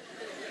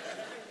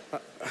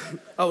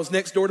 I was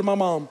next door to my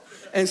mom.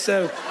 And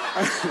so,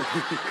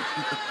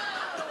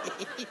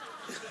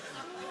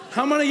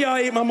 how many of y'all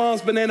ate my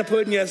mom's banana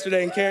pudding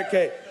yesterday and carrot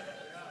cake?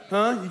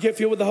 Huh? You get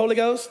filled with the Holy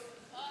Ghost?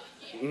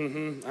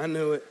 I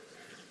knew it.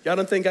 Y'all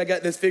don't think I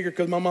got this figured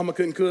because my mama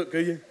couldn't cook,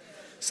 could you?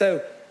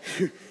 So,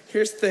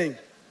 here's the thing.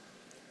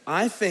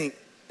 I think,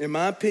 in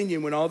my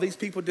opinion, when all these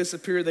people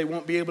disappear, they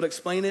won't be able to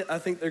explain it. I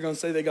think they're going to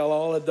say they got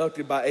all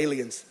abducted by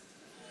aliens.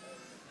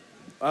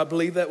 I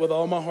believe that with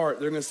all my heart.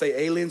 They're going to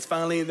say aliens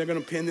finally, and they're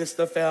going to pin this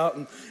stuff out,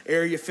 and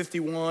Area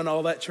 51,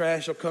 all that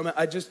trash will come out.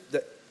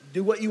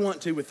 Do what you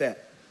want to with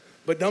that.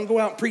 But don't go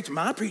out and preach.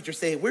 My preacher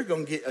said we're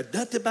going to get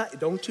abducted by,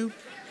 don't you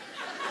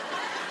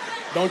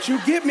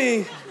get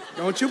me.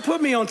 Don't you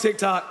put me on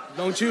TikTok.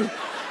 Don't you.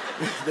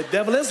 The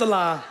devil is a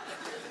lie.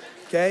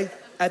 Okay?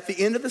 At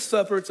the end of the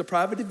supper, it's a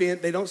private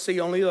event. They don't see,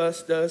 only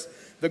us does.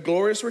 The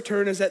glorious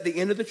return is at the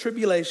end of the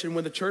tribulation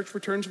when the church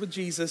returns with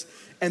Jesus,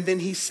 and then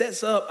he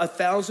sets up a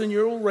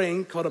 1,000-year-old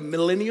reign called a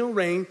millennial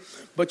reign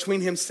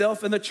between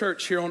himself and the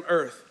church here on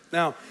earth.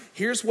 Now,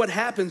 here's what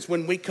happens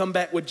when we come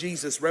back with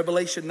Jesus,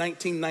 Revelation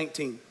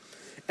 19:19.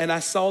 And I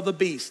saw the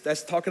beast,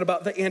 that's talking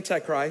about the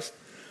Antichrist,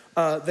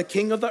 the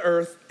king of the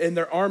earth, and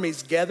their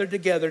armies gathered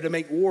together to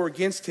make war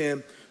against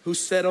him who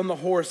sat on the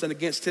horse and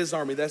against his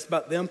army. That's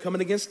about them coming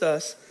against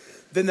us.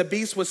 Then the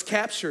beast was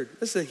captured.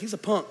 Listen, he's a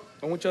punk.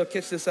 I want y'all to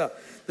catch this out.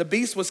 The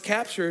beast was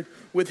captured,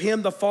 with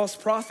him the false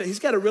prophet. He's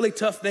got a really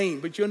tough name,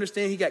 but you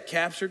understand he got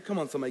captured? Come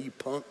on, somebody, you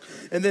punk.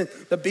 And then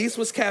the beast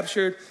was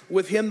captured,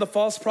 with him the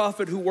false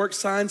prophet who worked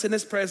signs in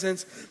his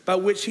presence, by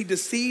which he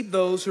deceived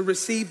those who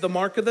received the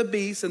mark of the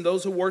beast and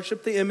those who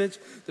worship the image.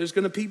 There's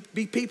going to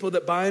be people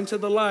that buy into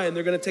the lie, and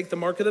they're going to take the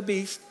mark of the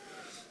beast.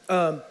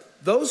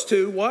 Those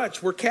two,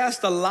 watch, were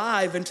cast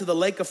alive into the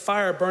lake of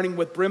fire burning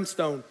with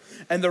brimstone.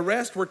 And the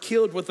rest were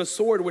killed with a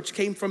sword which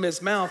came from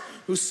his mouth,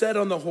 who sat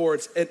on the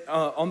horse,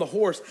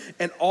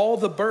 and all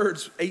the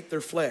birds ate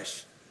their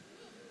flesh.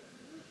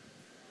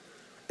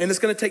 And it's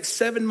going to take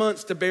 7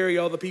 months to bury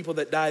all the people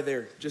that die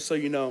there, just so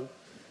you know.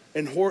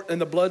 And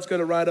the blood's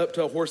going to ride up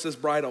to a horse's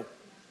bridle.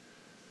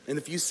 And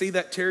if you see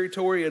that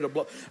territory,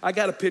 I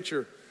got a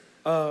picture.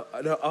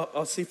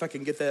 I'll see if I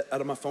can get that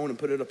out of my phone and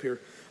put it up here.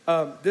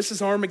 This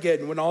is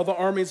Armageddon, when all the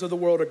armies of the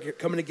world are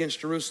coming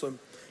against Jerusalem.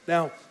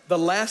 Now, the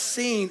last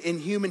scene in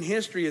human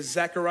history is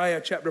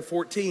Zechariah chapter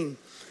 14.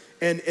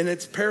 And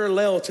it's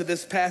parallel to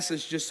this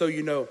passage, just so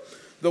you know.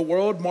 The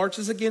world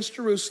marches against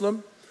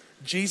Jerusalem.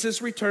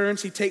 Jesus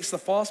returns. He takes the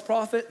false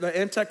prophet, the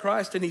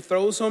Antichrist, and he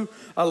throws him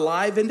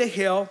alive into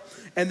hell.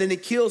 And then he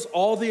kills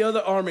all the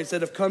other armies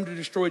that have come to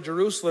destroy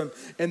Jerusalem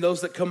and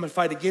those that come and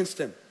fight against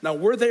him. Now,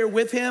 we're there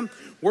with him.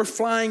 We're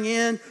flying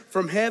in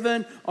from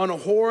heaven on a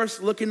horse,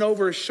 looking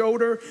over his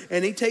shoulder.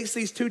 And he takes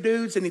these two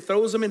dudes and he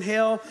throws them in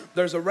hell.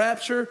 There's a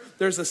rapture.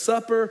 There's a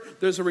supper.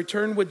 There's a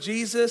return with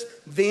Jesus.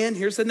 Then,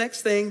 here's the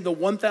next thing, the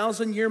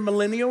 1,000-year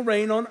millennial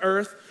reign on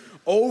earth.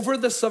 Over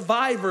the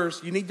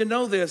survivors, you need to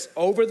know this,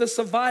 over the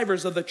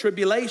survivors of the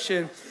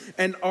tribulation,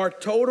 and our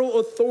total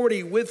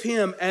authority with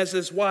him as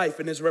his wife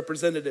and his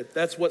representative.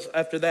 That's what's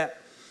after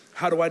that.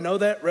 How do I know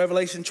that?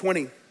 Revelation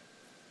 20.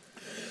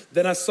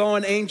 Then I saw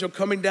an angel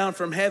coming down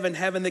from heaven,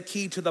 having the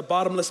key to the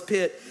bottomless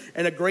pit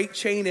and a great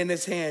chain in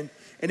his hand.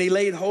 And he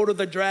laid hold of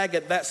the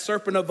dragon, that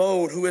serpent of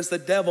old, who is the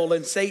devil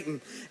and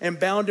Satan, and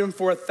bound him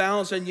for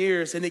 1,000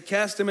 years. And he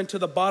cast him into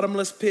the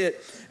bottomless pit,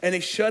 and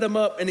he shut him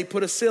up, and he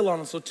put a seal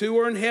on him. So 2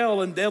 are in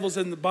hell, and devil's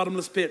in the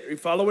bottomless pit. Are you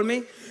following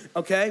me?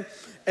 Okay.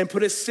 And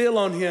put a seal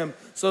on him,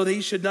 so that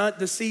he should not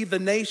deceive the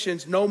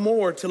nations no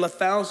more till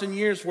 1,000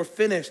 years were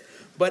finished.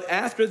 But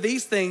after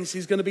these things,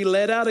 he's going to be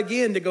led out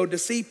again to go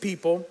deceive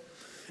people.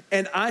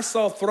 And I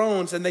saw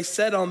thrones, and they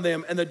sat on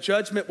them, and the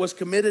judgment was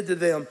committed to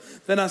them.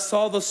 Then I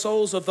saw the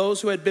souls of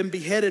those who had been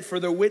beheaded for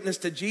their witness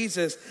to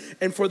Jesus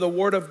and for the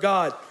word of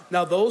God.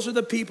 Now, those are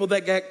the people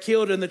that got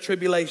killed in the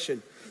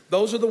tribulation.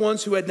 Those are the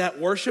ones who had not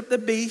worshiped the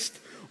beast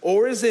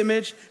or his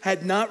image,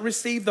 had not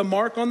received the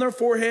mark on their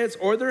foreheads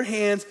or their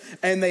hands,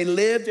 and they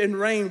lived and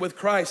reigned with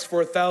Christ for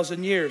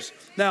 1,000 years.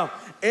 Now,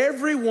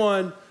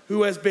 everyone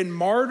who has been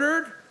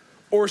martyred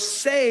or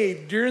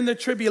saved during the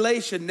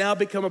tribulation now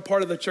become a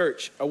part of the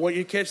church. I want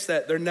you to catch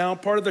that. They're now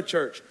part of the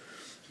church.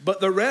 But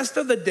the rest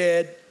of the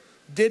dead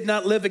did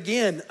not live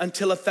again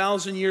until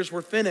 1,000 years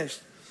were finished.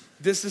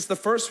 This is the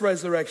first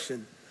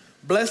resurrection.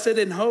 Blessed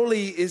and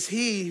holy is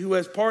he who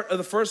is part of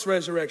the first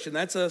resurrection.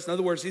 That's us. In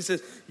other words, he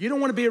says, you don't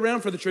want to be around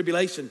for the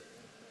tribulation.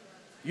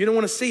 You don't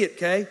want to see it,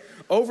 okay?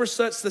 Over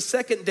such the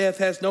second death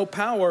has no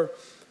power,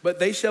 but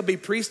they shall be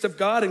priests of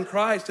God in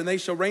Christ, and they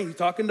shall reign. He's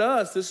talking to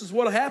us. This is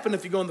what will happen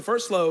if you go in the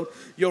first load.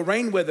 You'll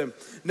reign with him.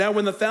 Now,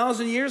 when the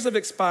 1,000 years have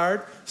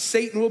expired,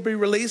 Satan will be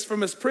released from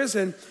his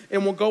prison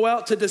and will go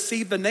out to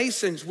deceive the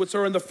nations which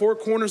are in the four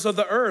corners of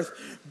the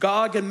earth,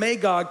 Gog and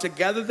Magog, to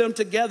gather them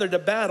together to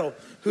battle,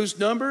 whose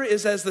number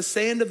is as the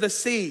sand of the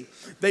sea.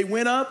 They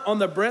went up on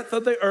the breadth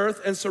of the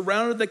earth and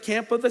surrounded the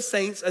camp of the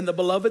saints and the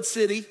beloved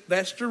city,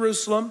 that's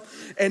Jerusalem.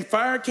 And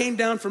fire came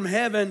down from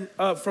heaven,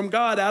 from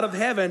God out of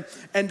heaven,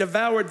 and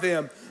devoured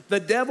them. The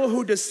devil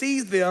who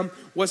deceived them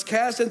was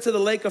cast into the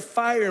lake of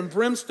fire and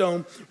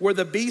brimstone, where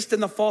the beast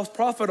and the false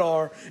prophet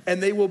are,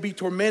 and they will be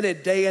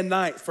tormented day and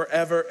night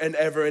forever and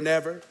ever and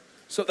ever.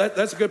 So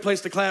that's a good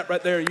place to clap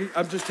right there.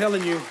 I'm just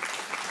telling you.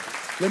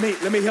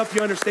 Let me help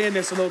you understand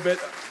this a little bit.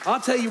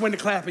 I'll tell you when to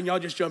clap and y'all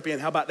just jump in.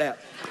 How about that?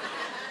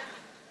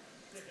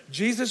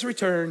 Jesus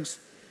returns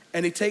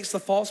and he takes the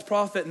false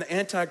prophet and the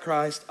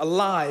Antichrist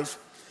alive.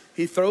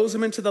 He throws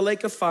him into the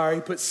lake of fire.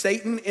 He puts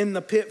Satan in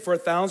the pit for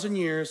 1,000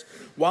 years.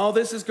 While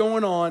this is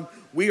going on,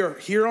 we are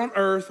here on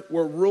earth.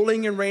 We're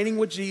ruling and reigning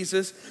with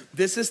Jesus.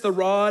 This is the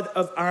rod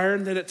of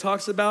iron that it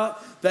talks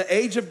about. The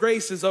age of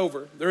grace is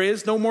over. There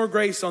is no more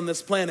grace on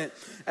this planet.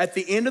 At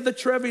the end of the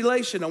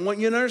tribulation, I want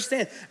you to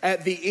understand,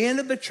 at the end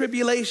of the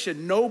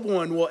tribulation, no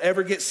one will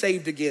ever get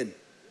saved again.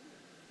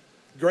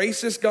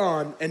 Grace is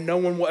gone and no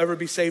one will ever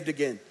be saved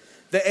again.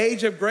 The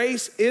age of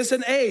grace is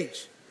an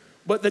age.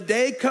 But the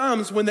day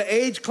comes when the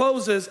age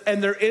closes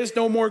and there is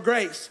no more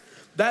grace.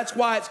 That's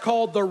why it's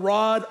called the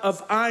rod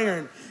of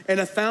iron. In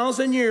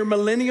 1,000-year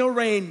millennial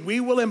reign, we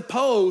will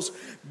impose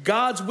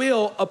God's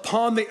will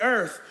upon the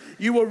earth.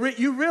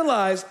 You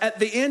realize at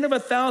the end of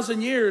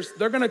 1,000 years,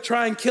 they're going to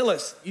try and kill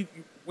us.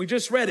 We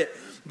just read it.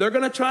 They're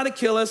going to try to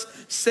kill us.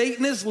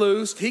 Satan is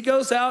loosed. He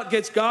goes out,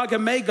 gets Gog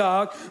and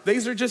Magog.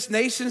 These are just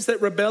nations that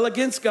rebel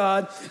against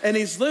God, and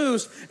he's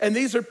loosed. And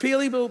these are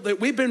people that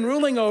we've been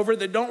ruling over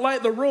that don't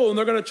like the rule, and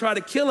they're going to try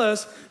to kill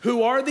us.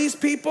 Who are these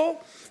people?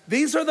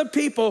 These are the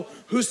people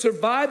who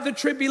survived the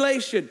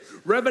tribulation.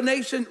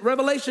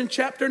 Revelation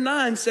chapter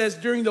 9 says,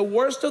 during the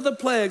worst of the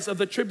plagues of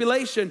the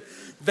tribulation,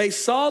 they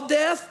saw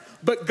death,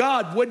 but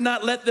God would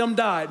not let them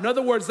die. In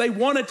other words, they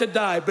wanted to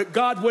die, but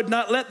God would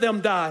not let them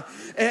die.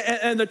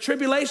 And the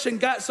tribulation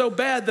got so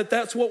bad that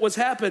that's what was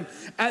happening.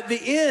 At the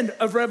end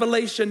of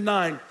Revelation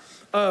 9,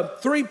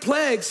 3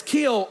 plagues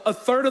kill a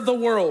third of the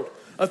world.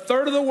 A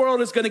third of the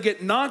world is going to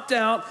get knocked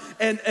out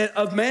and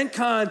of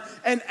mankind.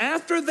 And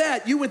after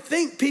that, you would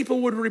think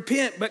people would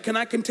repent. But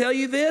can tell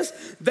you this?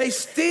 They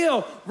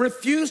still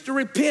refuse to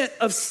repent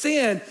of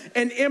sin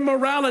and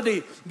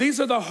immorality. These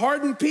are the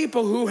hardened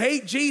people who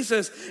hate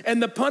Jesus.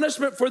 And the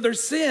punishment for their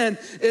sin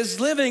is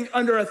living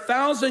under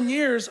 1,000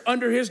 years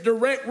under his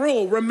direct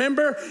rule.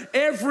 Remember,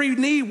 every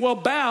knee will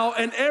bow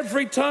and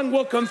every tongue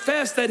will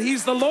confess that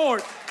he's the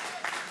Lord.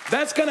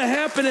 That's going to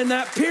happen in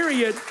that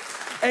period.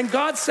 And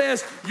God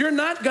says, you're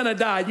not going to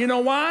die. You know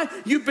why?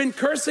 You've been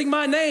cursing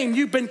my name.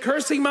 You've been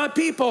cursing my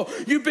people.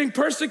 You've been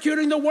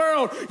persecuting the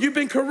world. You've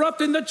been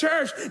corrupting the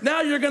church. Now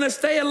you're going to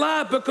stay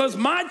alive because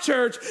my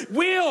church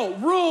will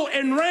rule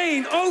and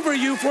reign over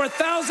you for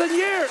 1,000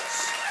 years.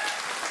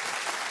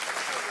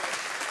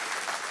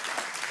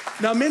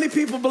 Now, many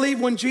people believe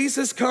when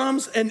Jesus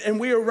comes and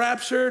we are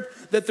raptured,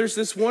 that there's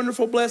this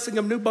wonderful blessing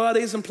of new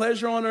bodies and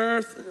pleasure on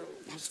earth.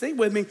 Stay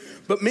with me.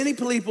 But many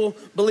people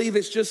believe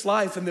it's just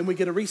life and then we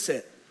get a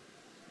reset.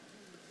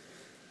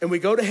 And we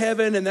go to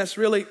heaven, and that's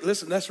really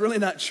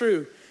not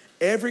true.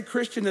 Every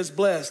Christian is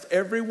blessed.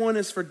 Everyone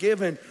is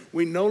forgiven.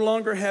 We no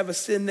longer have a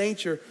sin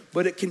nature,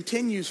 but it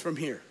continues from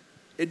here.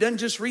 It doesn't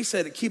just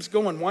reset. It keeps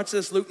going. Watch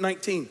this, Luke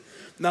 19.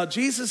 Now,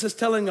 Jesus is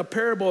telling a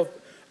parable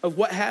of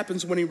what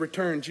happens when he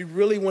returns. You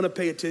really want to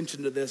pay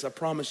attention to this, I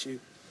promise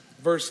you.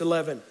 Verse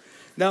 11.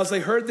 Now, as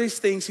they heard these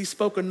things, he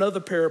spoke another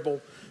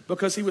parable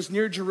because he was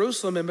near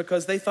Jerusalem and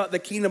because they thought the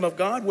kingdom of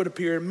God would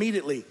appear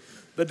immediately.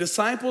 The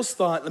disciples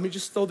thought, let me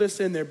just throw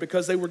this in there,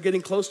 because they were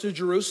getting close to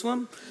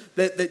Jerusalem,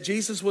 that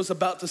Jesus was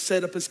about to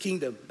set up his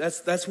kingdom.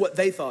 That's what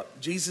they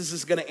thought. Jesus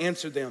is going to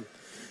answer them.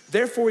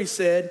 Therefore, he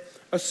said,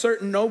 a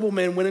certain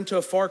nobleman went into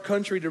a far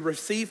country to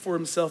receive for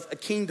himself a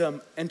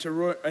kingdom and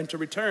to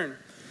return.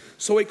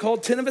 So he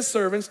called 10 of his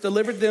servants,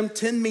 delivered them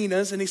 10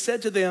 minas, and he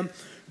said to them,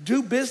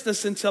 do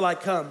business until I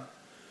come.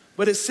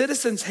 But his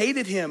citizens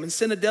hated him and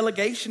sent a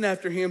delegation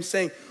after him,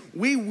 saying,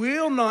 we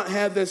will not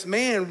have this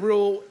man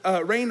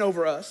reign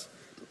over us.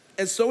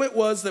 And so it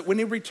was that when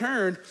he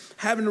returned,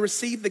 having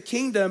received the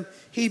kingdom,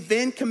 he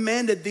then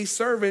commanded these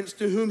servants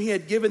to whom he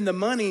had given the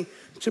money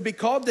to be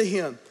called to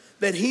him,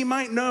 that he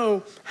might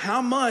know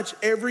how much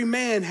every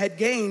man had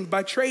gained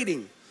by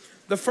trading.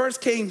 The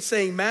first came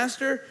saying,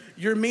 Master,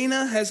 your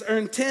mina has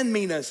earned 10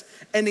 minas.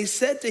 And he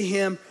said to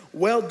him,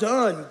 well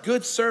done,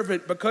 good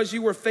servant, because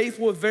you were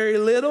faithful with very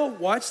little.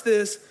 Watch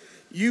this.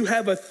 You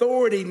have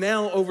authority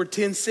now over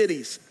 10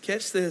 cities.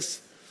 Catch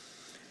this.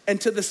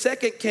 And to the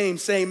second came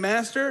saying,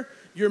 Master,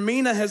 your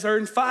mina has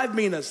earned 5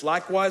 minas.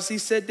 Likewise, he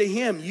said to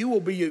him, you will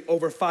be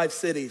over 5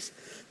 cities.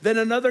 Then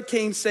another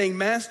came saying,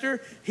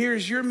 Master,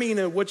 here's your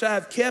mina, which I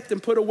have kept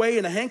and put away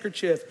in a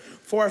handkerchief.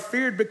 For I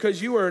feared because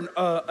you are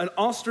an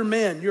austere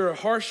man. You're a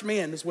harsh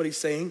man, is what he's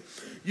saying.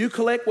 You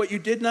collect what you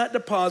did not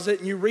deposit,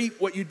 and you reap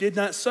what you did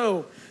not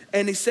sow.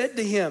 And he said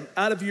to him,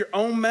 out of your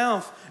own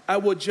mouth I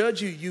will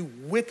judge you, you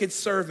wicked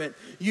servant.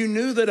 You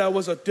knew that I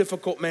was a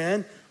difficult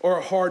man, or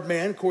a hard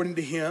man, according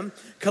to him,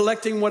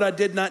 collecting what I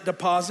did not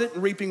deposit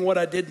and reaping what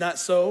I did not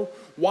sow.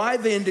 Why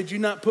then did you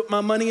not put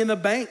my money in the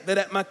bank, that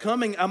at my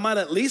coming I might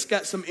at least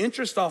got some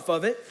interest off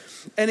of it?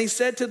 And he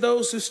said to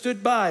those who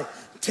stood by,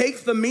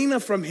 take the mina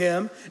from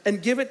him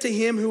and give it to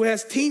him who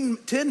has 10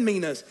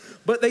 minas.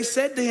 But they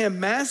said to him,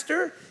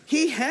 Master,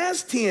 he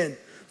has 10.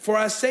 For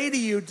I say to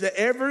you, to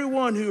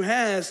everyone who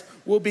has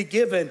will be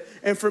given,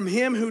 and from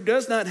him who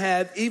does not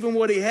have, even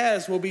what he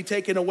has will be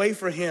taken away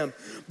from him.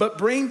 But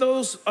bring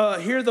those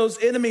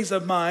enemies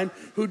of mine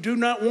who do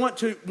not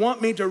want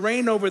me to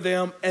reign over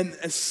them, and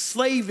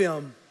slay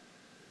them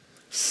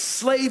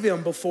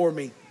before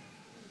me.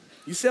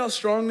 You see how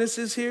strong this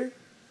is here?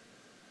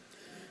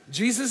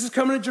 Jesus is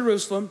coming to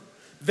Jerusalem.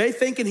 They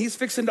thinking he's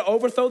fixing to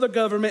overthrow the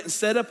government and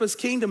set up his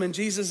kingdom, and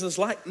Jesus is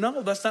like,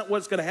 no, that's not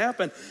what's going to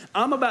happen.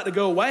 I'm about to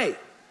go away.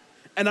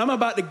 And I'm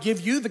about to give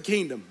you the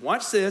kingdom.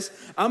 Watch this.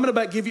 I'm going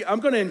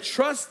to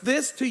entrust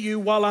this to you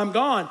while I'm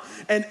gone.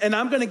 And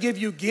I'm going to give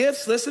you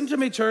gifts. Listen to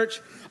me,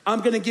 church. I'm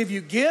going to give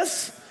you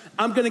gifts.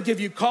 I'm going to give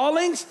you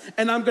callings.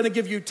 And I'm going to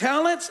give you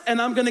talents. And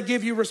I'm going to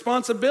give you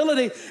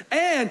responsibility.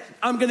 And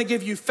I'm going to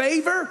give you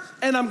favor.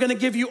 And I'm going to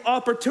give you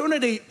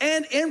opportunity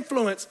and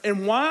influence.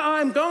 And while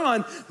I'm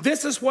gone,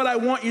 this is what I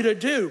want you to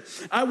do.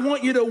 I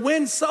want you to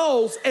win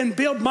souls and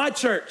build my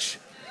church.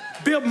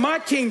 Build my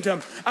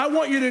kingdom. I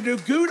want you to do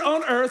good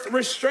on earth,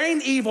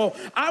 restrain evil.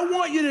 I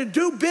want you to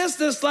do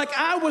business like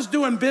I was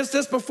doing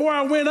business before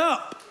I went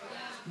up.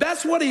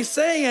 That's what he's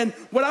saying.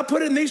 When I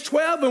put in these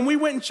 12 and we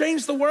went and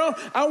changed the world,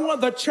 I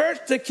want the church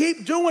to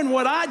keep doing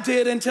what I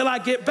did until I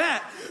get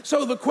back.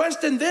 So the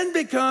question then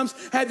becomes,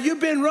 have you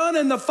been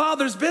running the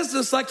Father's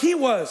business like he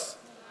was?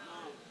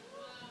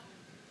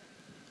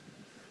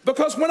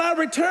 Because when I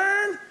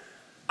return,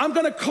 I'm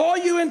going to call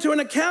you into an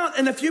account,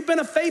 and if you've been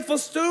a faithful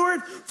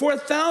steward for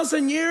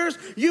 1,000 years,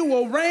 you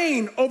will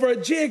reign over a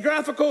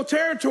geographical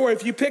territory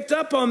if you picked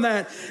up on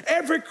that.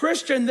 Every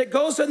Christian that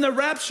goes in the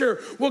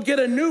rapture will get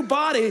a new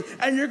body,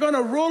 and you're going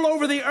to rule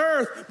over the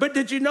earth. But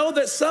did you know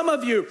that some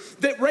of you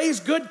that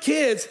raise good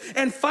kids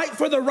and fight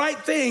for the right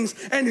things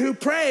and who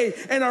pray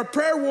and are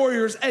prayer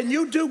warriors and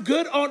you do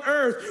good on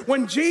earth,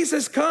 when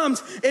Jesus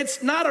comes,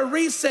 it's not a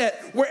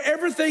reset where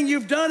everything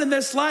you've done in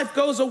this life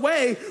goes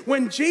away.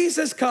 When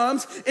Jesus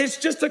comes, it's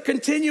just a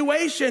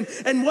continuation.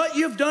 And what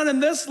you've done in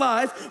this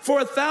life for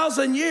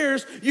 1,000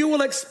 years, you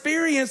will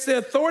experience the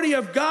authority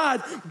of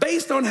God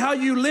based on how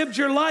you lived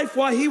your life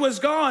while he was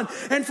gone.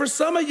 And for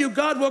some of you,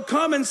 God will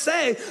come and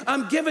say,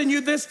 I'm giving you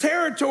this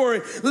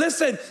territory.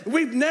 Listen,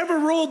 we've never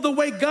ruled the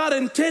way God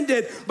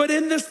intended, but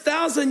in this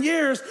 1,000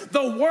 years,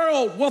 the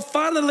world will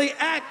finally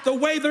act the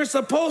way they're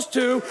supposed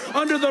to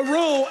under the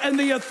rule and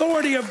the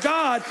authority of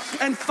God.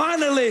 And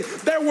finally,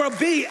 there will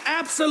be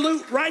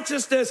absolute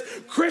righteousness,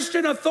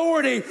 Christian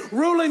authority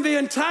ruling the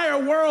entire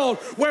world,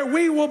 where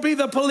we will be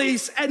the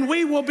police and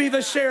we will be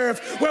the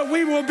sheriff, where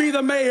we will be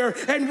the mayor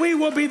and we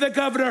will be the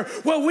governor,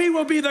 where we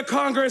will be the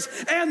Congress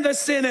and the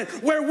Senate,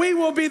 where we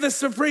will be the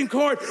Supreme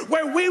Court,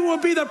 where we will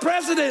be the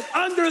president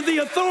under the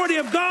authority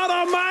of God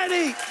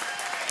Almighty.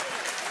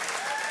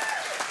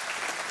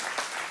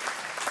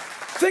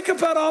 Think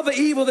about all the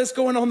evil that's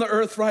going on the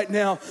earth right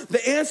now.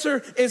 The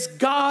answer is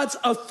God's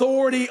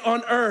authority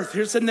on earth.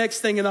 Here's the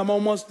next thing, and I'm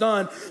almost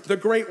done. The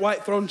great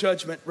white throne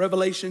judgment,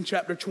 Revelation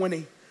chapter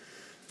 20.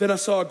 Then I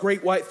saw a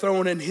great white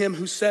throne and him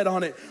who sat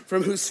on it,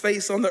 from whose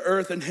face on the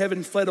earth and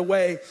heaven fled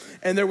away,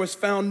 and there was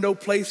found no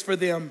place for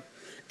them.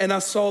 And I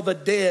saw the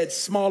dead,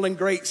 small and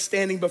great,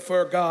 standing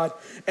before God,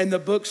 and the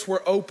books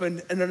were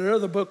opened, and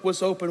another book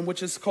was opened,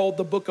 which is called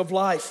the Book of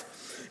Life.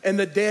 And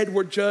the dead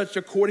were judged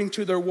according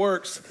to their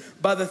works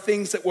by the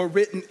things that were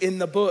written in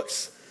the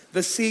books.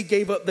 The sea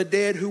gave up the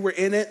dead who were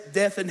in it.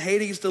 Death and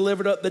Hades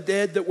delivered up the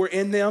dead that were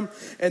in them.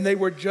 And they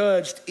were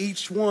judged,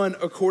 each one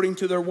according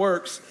to their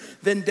works.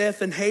 Then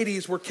death and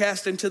Hades were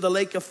cast into the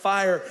lake of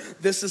fire.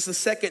 This is the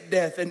second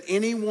death. And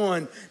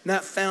anyone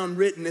not found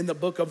written in the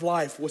book of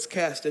life was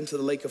cast into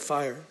the lake of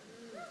fire.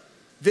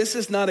 This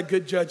is not a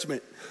good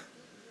judgment.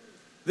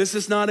 This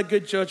is not a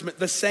good judgment.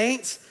 The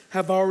saints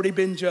have already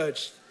been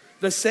judged.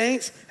 The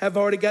saints have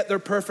already got their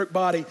perfect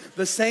body.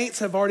 The saints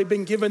have already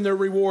been given their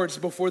rewards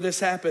before this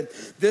happened.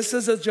 This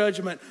is a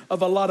judgment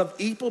of a lot of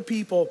evil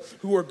people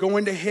who are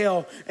going to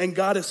hell, and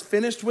God is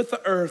finished with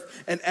the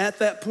earth. And at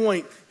that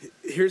point,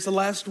 here's the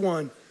last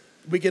one.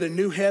 We get a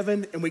new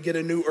heaven and we get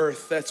a new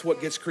earth. That's what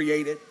gets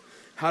created.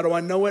 How do I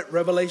know it?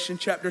 Revelation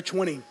chapter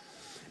 20.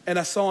 And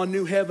I saw a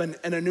new heaven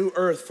and a new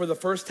earth, for the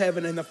first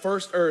heaven and the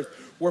first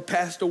earth were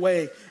passed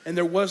away, and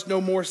there was no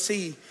more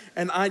sea.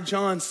 And I,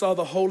 John, saw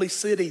the holy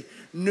city,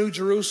 New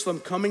Jerusalem,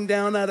 coming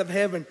down out of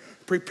heaven,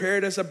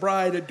 prepared as a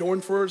bride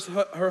adorned for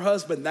her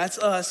husband. That's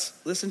us.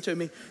 Listen to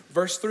me.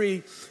 Verse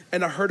 3,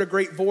 and I heard a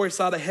great voice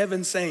out of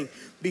heaven saying,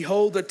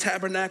 behold, the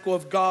tabernacle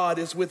of God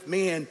is with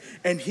men,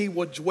 and he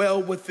will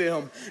dwell with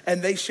them,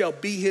 and they shall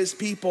be his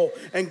people,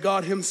 and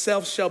God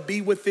himself shall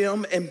be with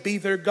them and be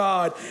their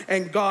God.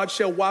 And God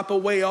shall wipe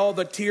away all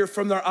the tear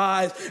from their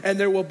eyes, and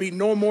there will be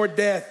no more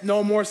death,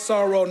 no more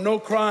sorrow, no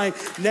crying,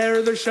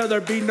 neither shall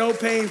there be no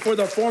pain, for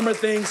the former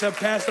things have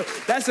passed away.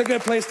 That's a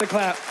good place to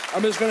clap.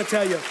 I'm just going to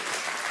tell you.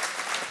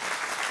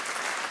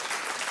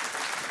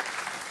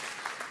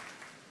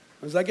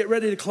 As I get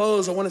ready to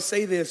close, I want to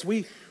say this.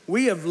 We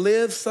have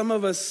lived, some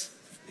of us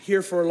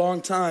here for a long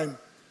time.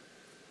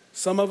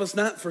 Some of us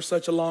not for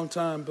such a long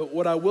time. But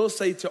what I will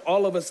say to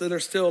all of us that are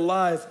still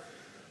alive,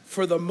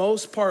 for the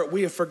most part,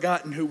 we have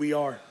forgotten who we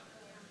are.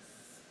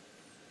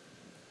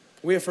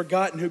 We have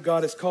forgotten who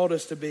God has called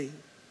us to be.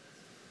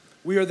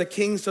 We are the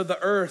kings of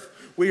the earth.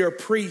 We are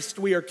priests.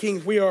 We are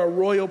kings. We are a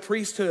royal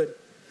priesthood.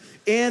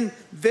 In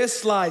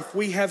this life,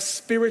 we have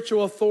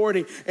spiritual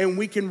authority, and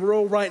we can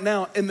rule right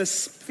now in the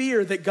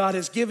sphere that God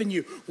has given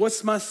you.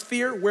 What's my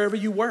sphere? Wherever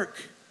you work,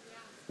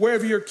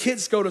 wherever your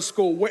kids go to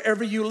school,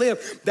 wherever you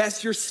live,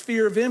 that's your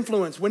sphere of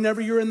influence.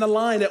 Whenever you're in the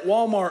line at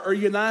Walmart or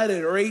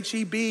United or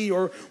HEB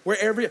or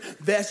wherever,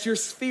 that's your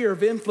sphere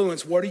of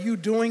influence. What are you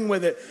doing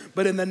with it?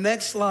 But in the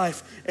next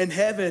life, in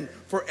heaven,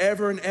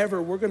 forever and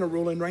ever, we're going to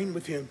rule and reign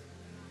with him.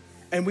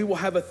 And we will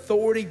have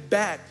authority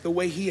back the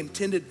way he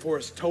intended for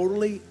us,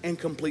 totally and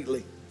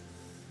completely.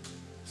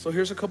 So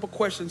here's a couple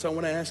questions I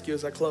want to ask you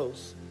as I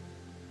close.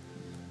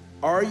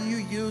 Are you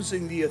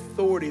using the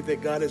authority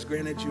that God has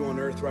granted you on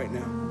earth right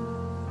now?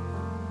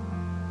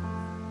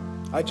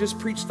 I just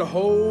preached the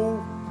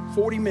whole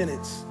 40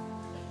 minutes,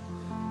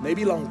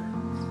 maybe longer,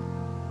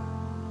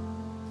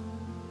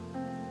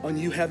 on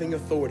you having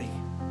authority.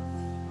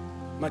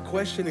 My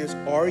question is,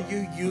 are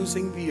you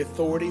using the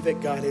authority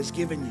that God has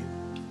given you?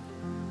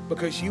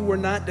 because you were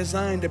not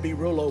designed to be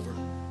rule over.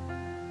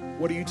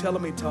 What are you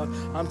telling me, Todd?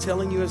 I'm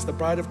telling you, as the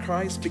bride of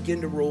Christ, begin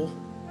to rule.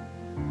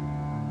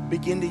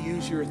 Begin to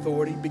use your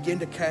authority. Begin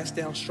to cast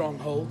down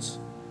strongholds,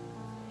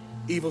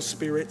 evil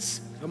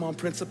spirits. Come on,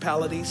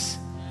 principalities.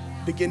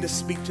 Begin to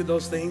speak to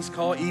those things.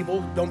 Call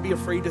evil. Don't be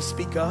afraid to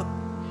speak up.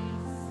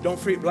 Don't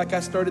free, like I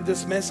started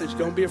this message,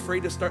 don't be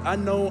afraid to start. I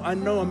know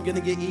I'm going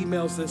to get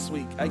emails this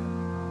week.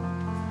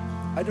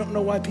 I don't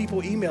know why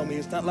people email me.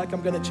 It's not like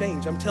I'm going to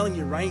change. I'm telling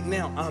you right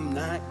now, I'm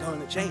not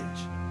going to change.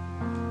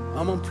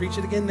 I'm going to preach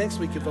it again next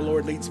week if the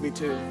Lord leads me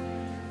to.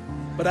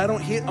 But I don't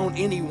hit on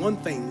any one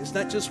thing. It's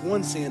not just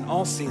one sin,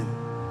 all sin.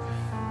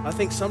 I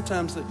think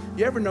sometimes,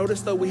 you ever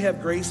notice though, we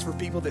have grace for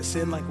people that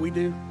sin like we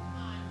do?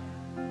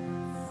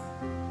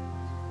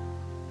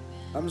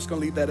 I'm just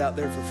going to leave that out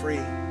there for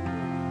free.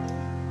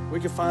 We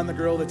can find the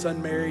girl that's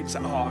unmarried and say,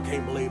 oh, I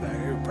can't believe that.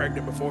 You're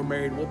pregnant before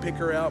married. We'll pick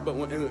her out,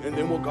 and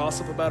then we'll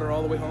gossip about her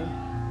all the way home.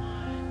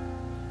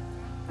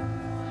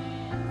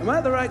 Am I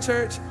at the right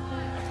church?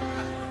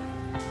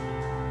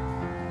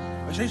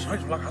 She's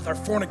like out there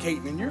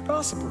fornicating, and you're a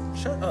gossiper.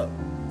 Shut up.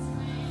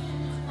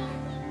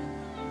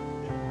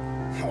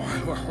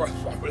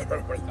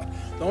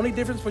 The only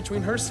difference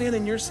between her sin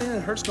and your sin,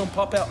 and hers gonna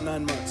pop out in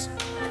 9 months.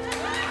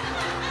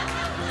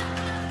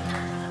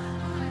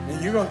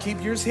 And you're gonna keep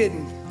yours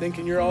hidden,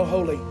 thinking you're all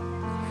holy.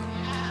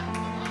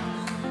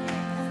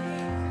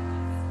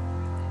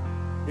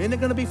 Isn't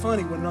it gonna be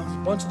funny when a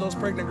bunch of those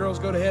pregnant girls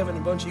go to heaven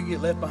and a bunch of you get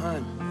left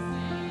behind?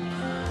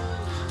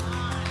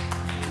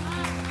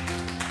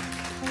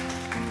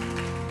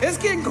 It's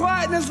getting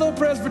quiet in this little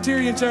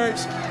Presbyterian church.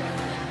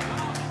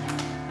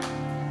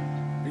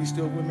 Are you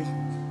still with me?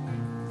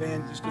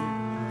 Van, you still?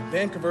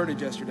 Van converted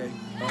yesterday.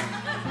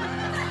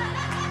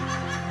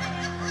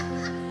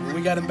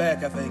 We got him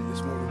back, I think,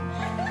 this morning.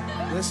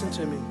 Listen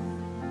to me.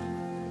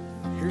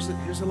 Here's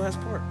the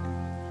last part.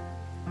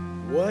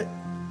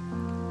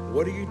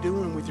 What are you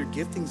doing with your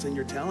giftings and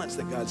your talents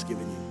that God's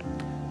given you?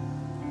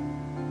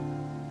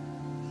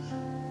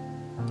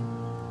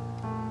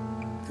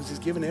 Because He's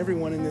given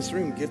everyone in this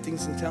room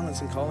giftings and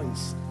talents and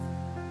callings.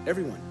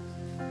 Everyone.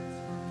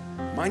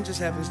 Mine just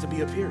happens to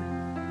be up here.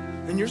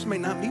 And yours may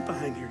not be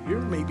behind here.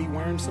 Yours may be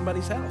wiring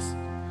somebody's house.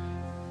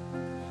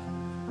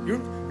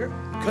 You're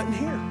cutting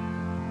hair.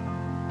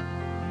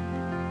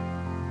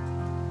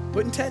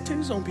 Putting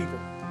tattoos on people.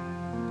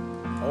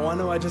 Oh, I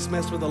know I just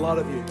messed with a lot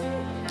of you.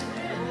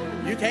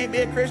 You can't be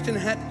a Christian.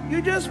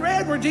 You just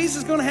read where Jesus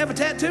is going to have a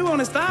tattoo on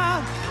his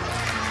thigh.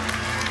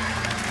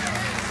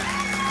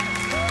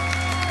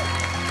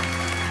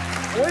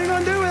 What are you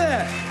going to do with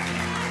that?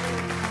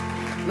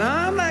 No,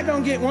 I'm not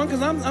going to get one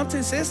because I'm too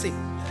sissy.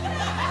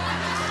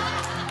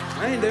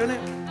 I ain't doing it.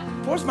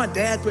 Of course, my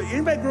dad,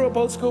 anybody grew up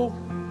old school?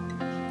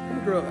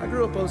 I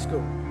grew up old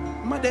school.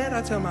 My dad,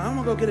 I tell him, I'm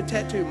going to go get a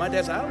tattoo. My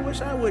dad said, I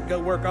wish I would go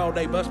work all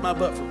day, bust my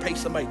butt for pay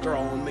somebody to draw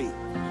on me.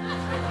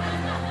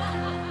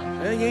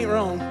 Well, you ain't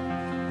wrong.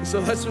 So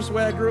that's just the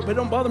way I grew up. It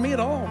don't bother me at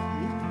all.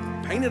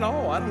 Paint it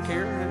all. I don't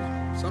care.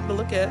 Something to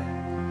look at.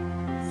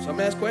 Something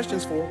to ask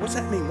questions for. What's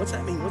that mean? What's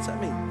that mean? What's that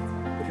mean?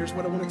 But here's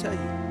what I want to tell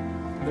you.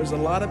 There's a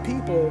lot of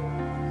people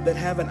that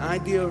have an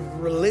idea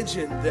of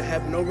religion that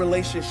have no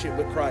relationship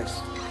with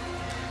Christ.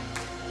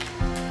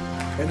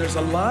 And there's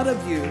a lot of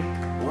you,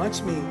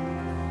 watch me,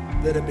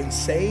 that have been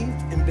saved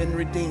and been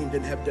redeemed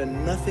and have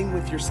done nothing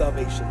with your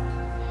salvation.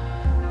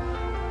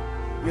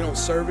 You don't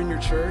serve in your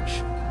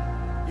church.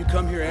 You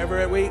come here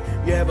every week.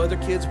 You have other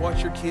kids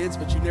watch your kids,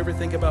 but you never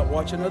think about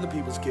watching other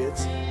people's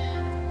kids.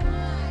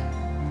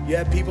 You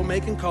have people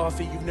making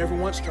coffee. You've never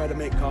once tried to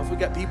make coffee. We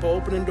got people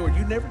opening doors.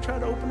 You never try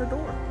to open a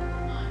door.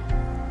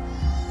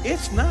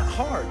 It's not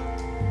hard.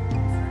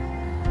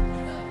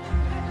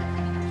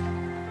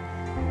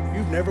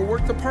 You've never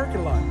worked the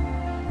parking lot.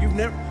 You've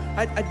never,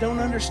 I don't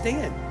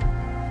understand.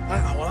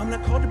 Well, I'm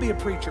not called to be a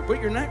preacher,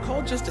 but you're not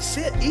called just to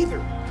sit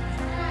either.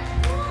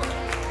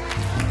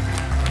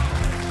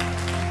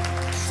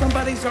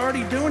 Somebody's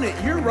already doing it.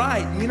 You're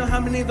right. You know how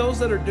many of those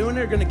that are doing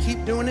it are going to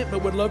keep doing it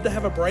but would love to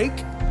have a break?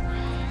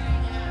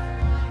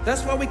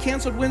 That's why we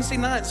canceled Wednesday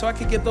night, so I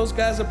could give those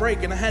guys a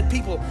break. And I had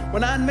people,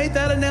 when I made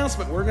that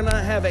announcement, we're going to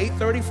have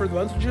 8:30 for the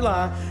month of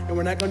July, and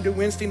we're not going to do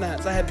Wednesday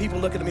nights. I had people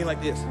looking at me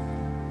like this.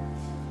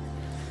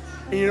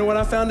 And you know what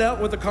I found out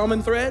with the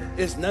common thread?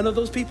 Is none of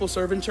those people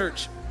serve in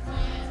church.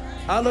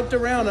 I looked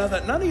around, and I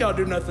thought, none of y'all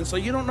do nothing, so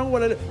you don't know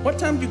what it is. What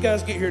time do you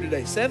guys get here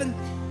today? 7?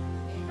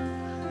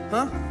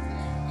 Huh?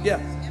 Yeah.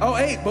 Oh,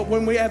 8, but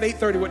when we have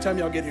 8:30, what time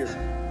y'all get here?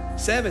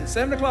 7.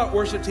 7 o'clock,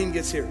 worship team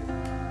gets here.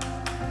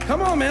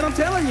 Come on, man, I'm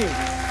telling you.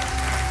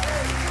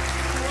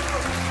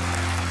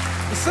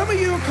 Some of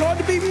you are called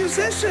to be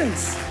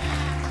musicians.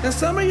 Now,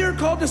 some of you are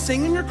called to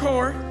sing in your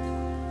car.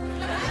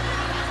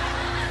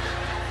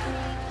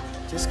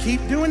 Just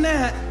keep doing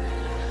that.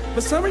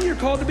 But some of you are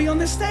called to be on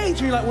this stage.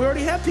 And you're like, we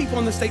already have people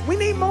on the stage. We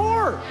need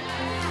more.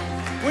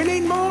 We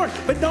need more.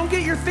 But don't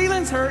get your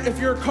feelings hurt if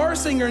you're a car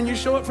singer and you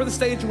show up for the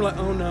stage and we're like,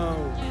 oh, no.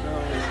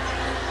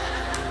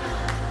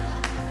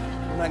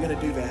 I'm not going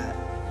to do that.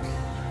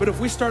 But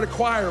if we start a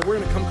choir, we're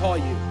going to come call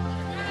you.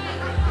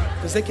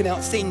 because they can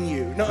out-sing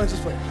you. No, I'm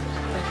just playing.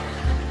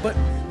 But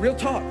real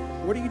talk,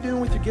 what are you doing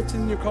with your gifts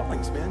and your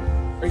callings, man?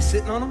 Are you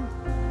sitting on them?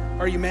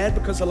 Are you mad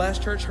because the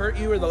last church hurt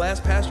you or the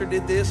last pastor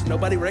did this and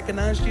nobody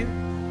recognized you?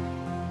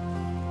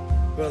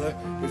 Well,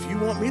 if you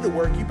want me to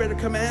work, you better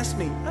come ask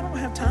me. I don't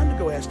have time to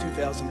go ask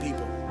 2,000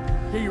 people.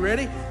 Here, you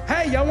ready?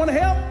 Hey, y'all want to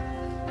help?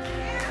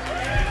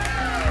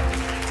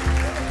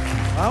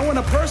 I want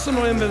a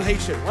personal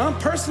invitation. Well, I'm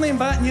personally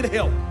inviting you to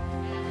help.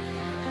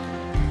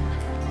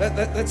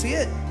 That's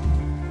it.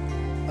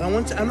 And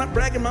I'm not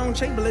bragging my own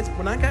shame, but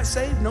when I got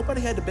saved,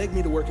 nobody had to beg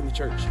me to work in the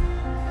church.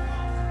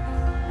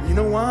 You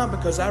know why?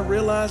 Because I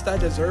realized I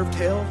deserved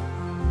hell.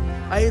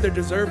 I either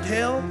deserved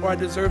hell or I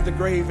deserved the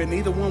grave, and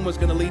neither one was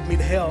going to lead me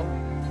to hell.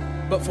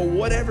 But for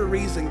whatever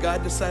reason,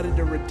 God decided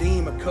to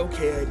redeem a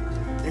cokehead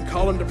and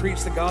call him to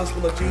preach the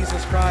gospel of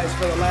Jesus Christ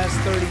for the last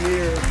 30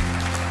 years.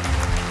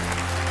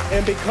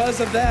 And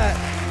because of that,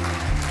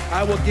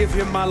 I will give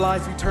him my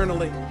life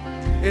eternally.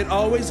 It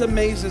always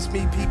amazes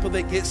me, people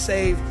that get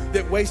saved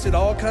that wasted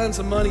all kinds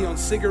of money on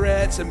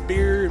cigarettes and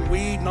beer and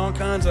weed and all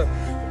kinds of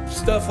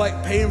stuff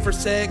like paying for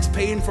sex,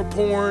 paying for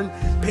porn,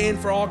 paying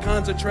for all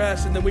kinds of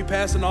trash, and then we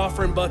pass an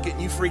offering bucket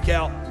and you freak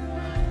out.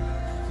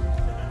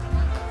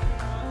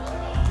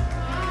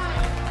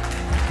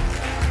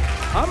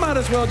 I might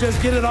as well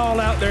just get it all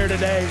out there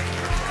today.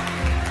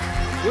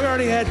 We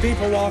already had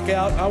people walk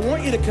out. I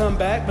want you to come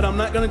back, but I'm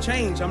not going to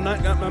change. I'm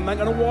not going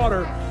to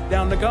water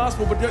down the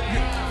gospel. But you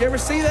ever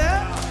see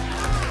that?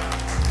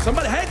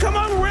 Somebody, hey, come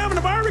on, we're having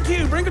a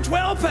barbecue. Bring a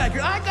 12-pack.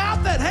 I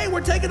got that. Hey,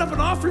 we're taking up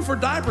an offering for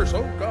diapers.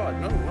 Oh, God,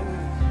 no.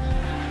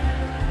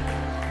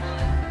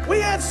 We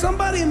had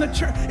somebody in the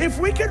church. If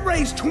we could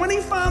raise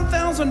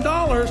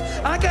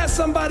 $25,000, I got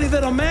somebody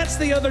that'll match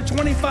the other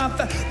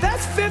 $25,000.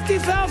 That's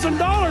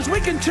 $50,000. We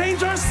can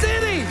change our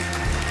city.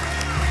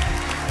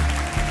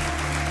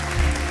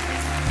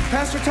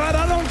 Pastor Todd,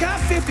 I don't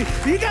got 50.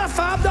 You got a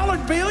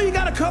 $5 bill? You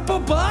got a couple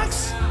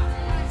bucks?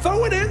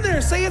 Throw it in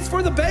there. Say it's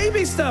for the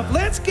baby stuff.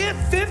 Let's get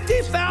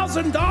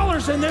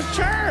 $50,000 in this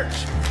church.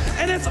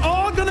 And it's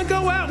all going to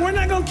go out. We're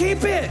not going to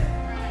keep it.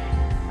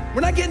 We're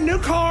not getting new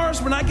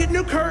cars. We're not getting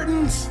new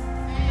curtains.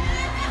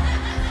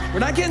 We're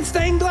not getting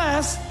stained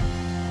glass.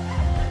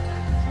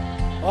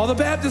 All the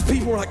Baptist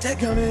people were like,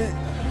 dadgummit.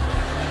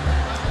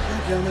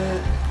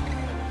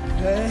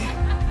 Okay.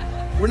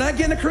 We're not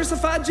getting a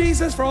crucified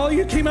Jesus for all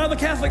you came out of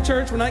the Catholic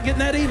Church. We're not getting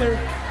that either.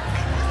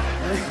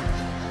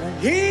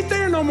 He ain't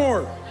there no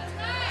more.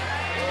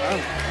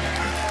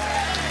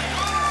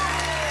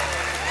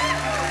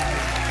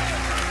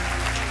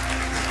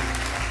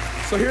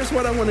 So here's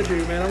what I want to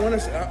do, man.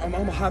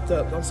 I'm hyped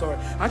up. I'm sorry.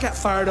 I got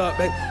fired up,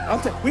 man.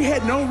 We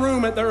had no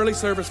room at the early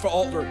service for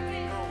altar.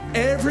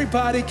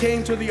 Everybody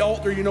came to the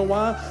altar. You know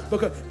why?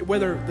 Because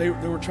whether they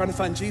were trying to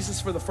find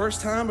Jesus for the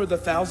first time or the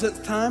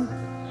 1,000th time,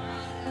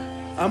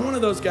 I'm one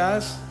of those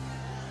guys.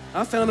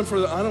 I found him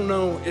for I don't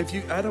know if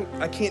you,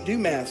 I can't do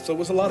math, so it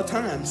was a lot of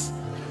times,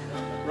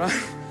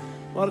 right?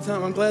 A lot of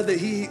times. I'm glad that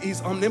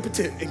he's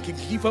omnipotent and can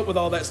keep up with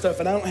all that stuff,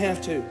 and I don't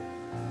have to.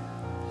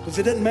 Because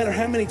it doesn't matter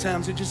how many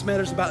times, it just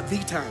matters about the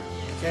time,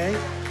 okay?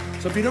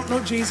 So if you don't know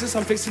Jesus,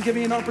 I'm fixing to give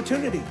you an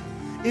opportunity.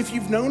 If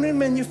you've known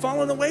him and you've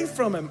fallen away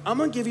from him, I'm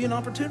gonna give you an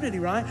opportunity,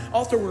 right?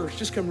 Altar workers,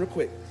 just come real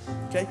quick,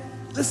 okay?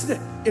 Listen,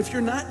 if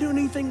you're not doing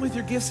anything with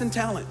your gifts and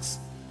talents,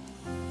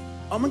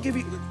 I'm gonna give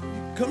you,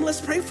 come, let's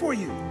pray for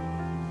you.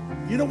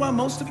 You know why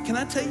most of you, can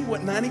I tell you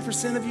what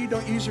 90% of you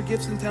don't use your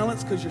gifts and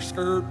talents? Because you're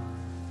scared.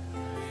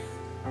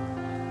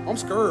 I'm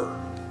scared.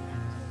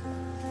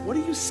 What are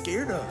you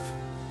scared of?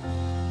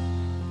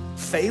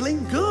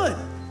 Failing? Good.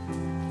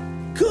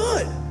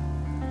 Good.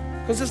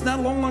 Because it's not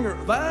no longer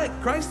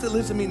Christ that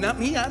lives in me, not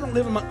me. I don't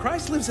live in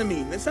Christ lives in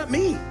me. It's not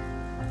me.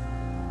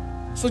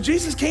 So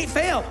Jesus can't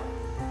fail.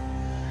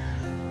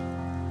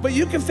 But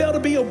you can fail to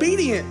be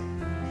obedient.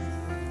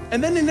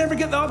 And then they never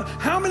get the offer.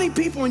 How many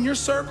people in your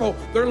circle,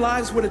 their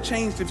lives would have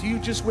changed if you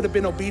just would have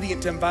been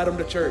obedient to invite them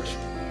to church?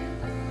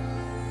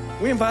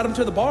 We invite them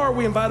to the bar.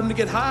 We invite them to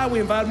get high. We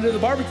invite them to the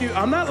barbecue.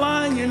 I'm not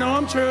lying. You know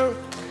I'm true.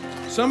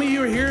 Some of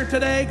you are here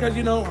today because,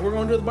 you know, we're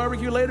going to do the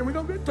barbecue later. We're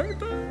going to get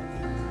turned up.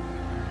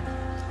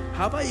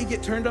 How about you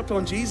get turned up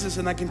on Jesus?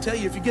 And I can tell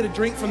you, if you get a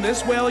drink from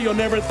this well, you'll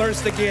never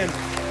thirst again.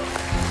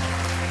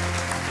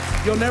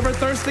 You'll never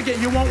thirst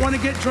again. You won't want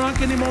to get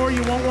drunk anymore.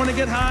 You won't want to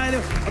get high.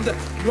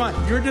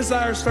 Your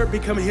desires start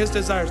becoming his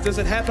desires. Does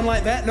it happen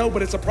like that? No,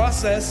 but it's a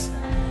process.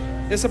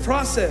 It's a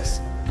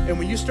process. And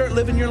when you start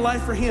living your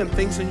life for him,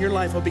 things in your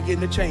life will begin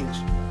to change.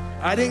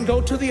 I didn't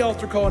go to the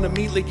altar call and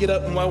immediately get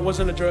up and I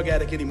wasn't a drug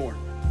addict anymore.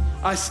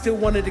 I still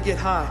wanted to get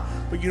high.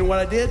 But you know what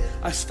I did?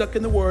 I stuck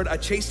in the word. I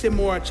chased him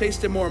more. I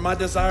chased him more. My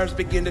desires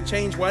began to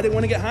change where I didn't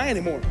want to get high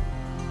anymore.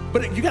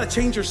 But you got to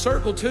change your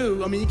circle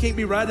too. I mean, you can't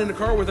be riding in the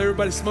car with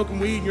everybody smoking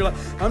weed and you're like,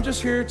 I'm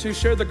just here to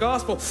share the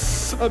gospel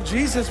of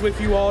Jesus with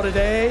you all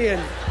today.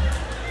 And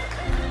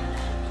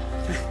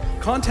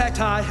contact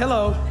high,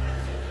 hello.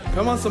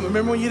 Come on,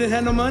 remember when you didn't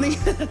have no money?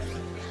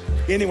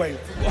 Anyway.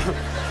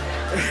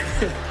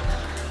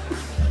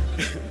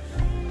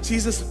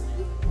 Jesus,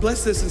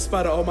 bless this in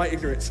spite of all my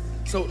ignorance.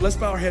 So let's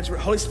bow our heads.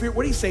 Holy Spirit,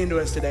 what are you saying to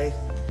us today?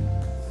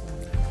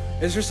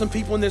 Is there some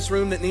people in this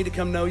room that need to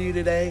come know you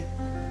today?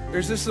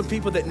 There's just some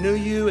people that knew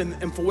you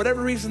and for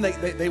whatever reason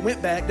they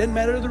went back. Doesn't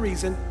matter the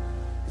reason.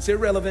 It's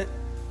irrelevant,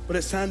 but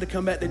it's time to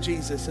come back to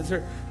Jesus. Is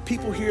there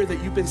people here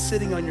that you've been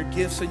sitting on your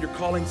gifts and your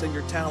callings and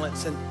your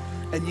talents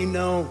and you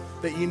know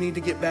that you need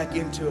to get back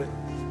into it?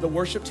 The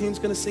worship team's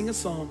gonna sing a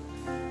song,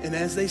 and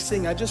as they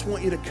sing, I just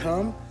want you to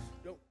come